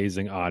lovely,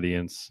 amazing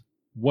audience,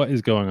 what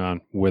is going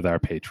on with our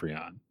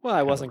Patreon. Well,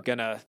 I wasn't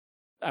gonna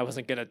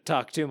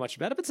talk too much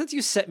about it, but since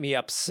you set me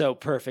up so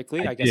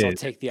perfectly, I guess I'll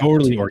take the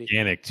totally opportunity.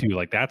 Organic too.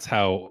 Like that's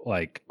how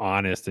like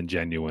honest and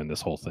genuine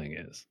this whole thing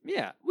is.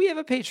 Yeah, we have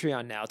a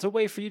Patreon now. It's a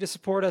way for you to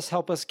support us,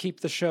 help us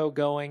keep the show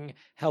going,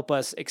 help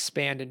us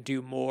expand and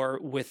do more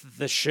with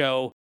the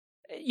show.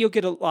 You'll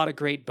get a lot of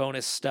great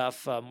bonus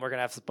stuff. We're going to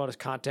have some bonus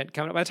content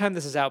coming up. By the time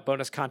this is out,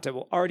 bonus content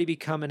will already be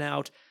coming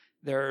out.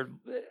 There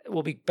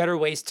will be better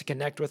ways to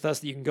connect with us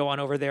that you can go on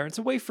over there. It's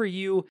a way for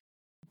you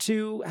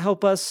to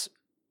help us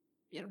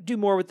do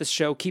more with the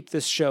show, keep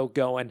this show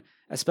going,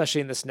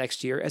 especially in this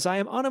next year, as I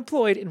am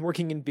unemployed and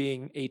working in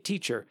being a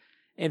teacher.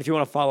 And if you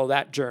want to follow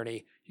that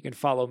journey, you can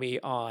follow me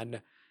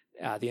on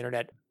the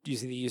internet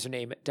using the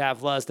username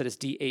Davluz. That is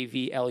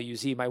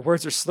DAVLUZ. My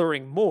words are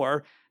slurring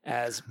more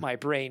as my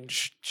brain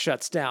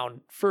shuts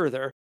down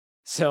further.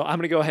 So I'm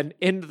going to go ahead and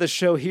end the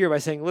show here by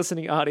saying,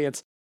 listening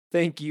audience,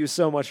 thank you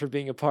so much for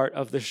being a part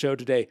of the show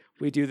today.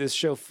 We do this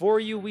show for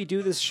you. We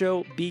do this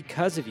show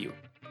because of you.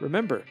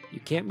 Remember, you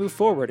can't move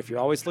forward if you're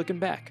always looking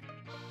back.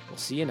 We'll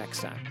see you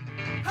next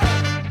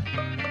time.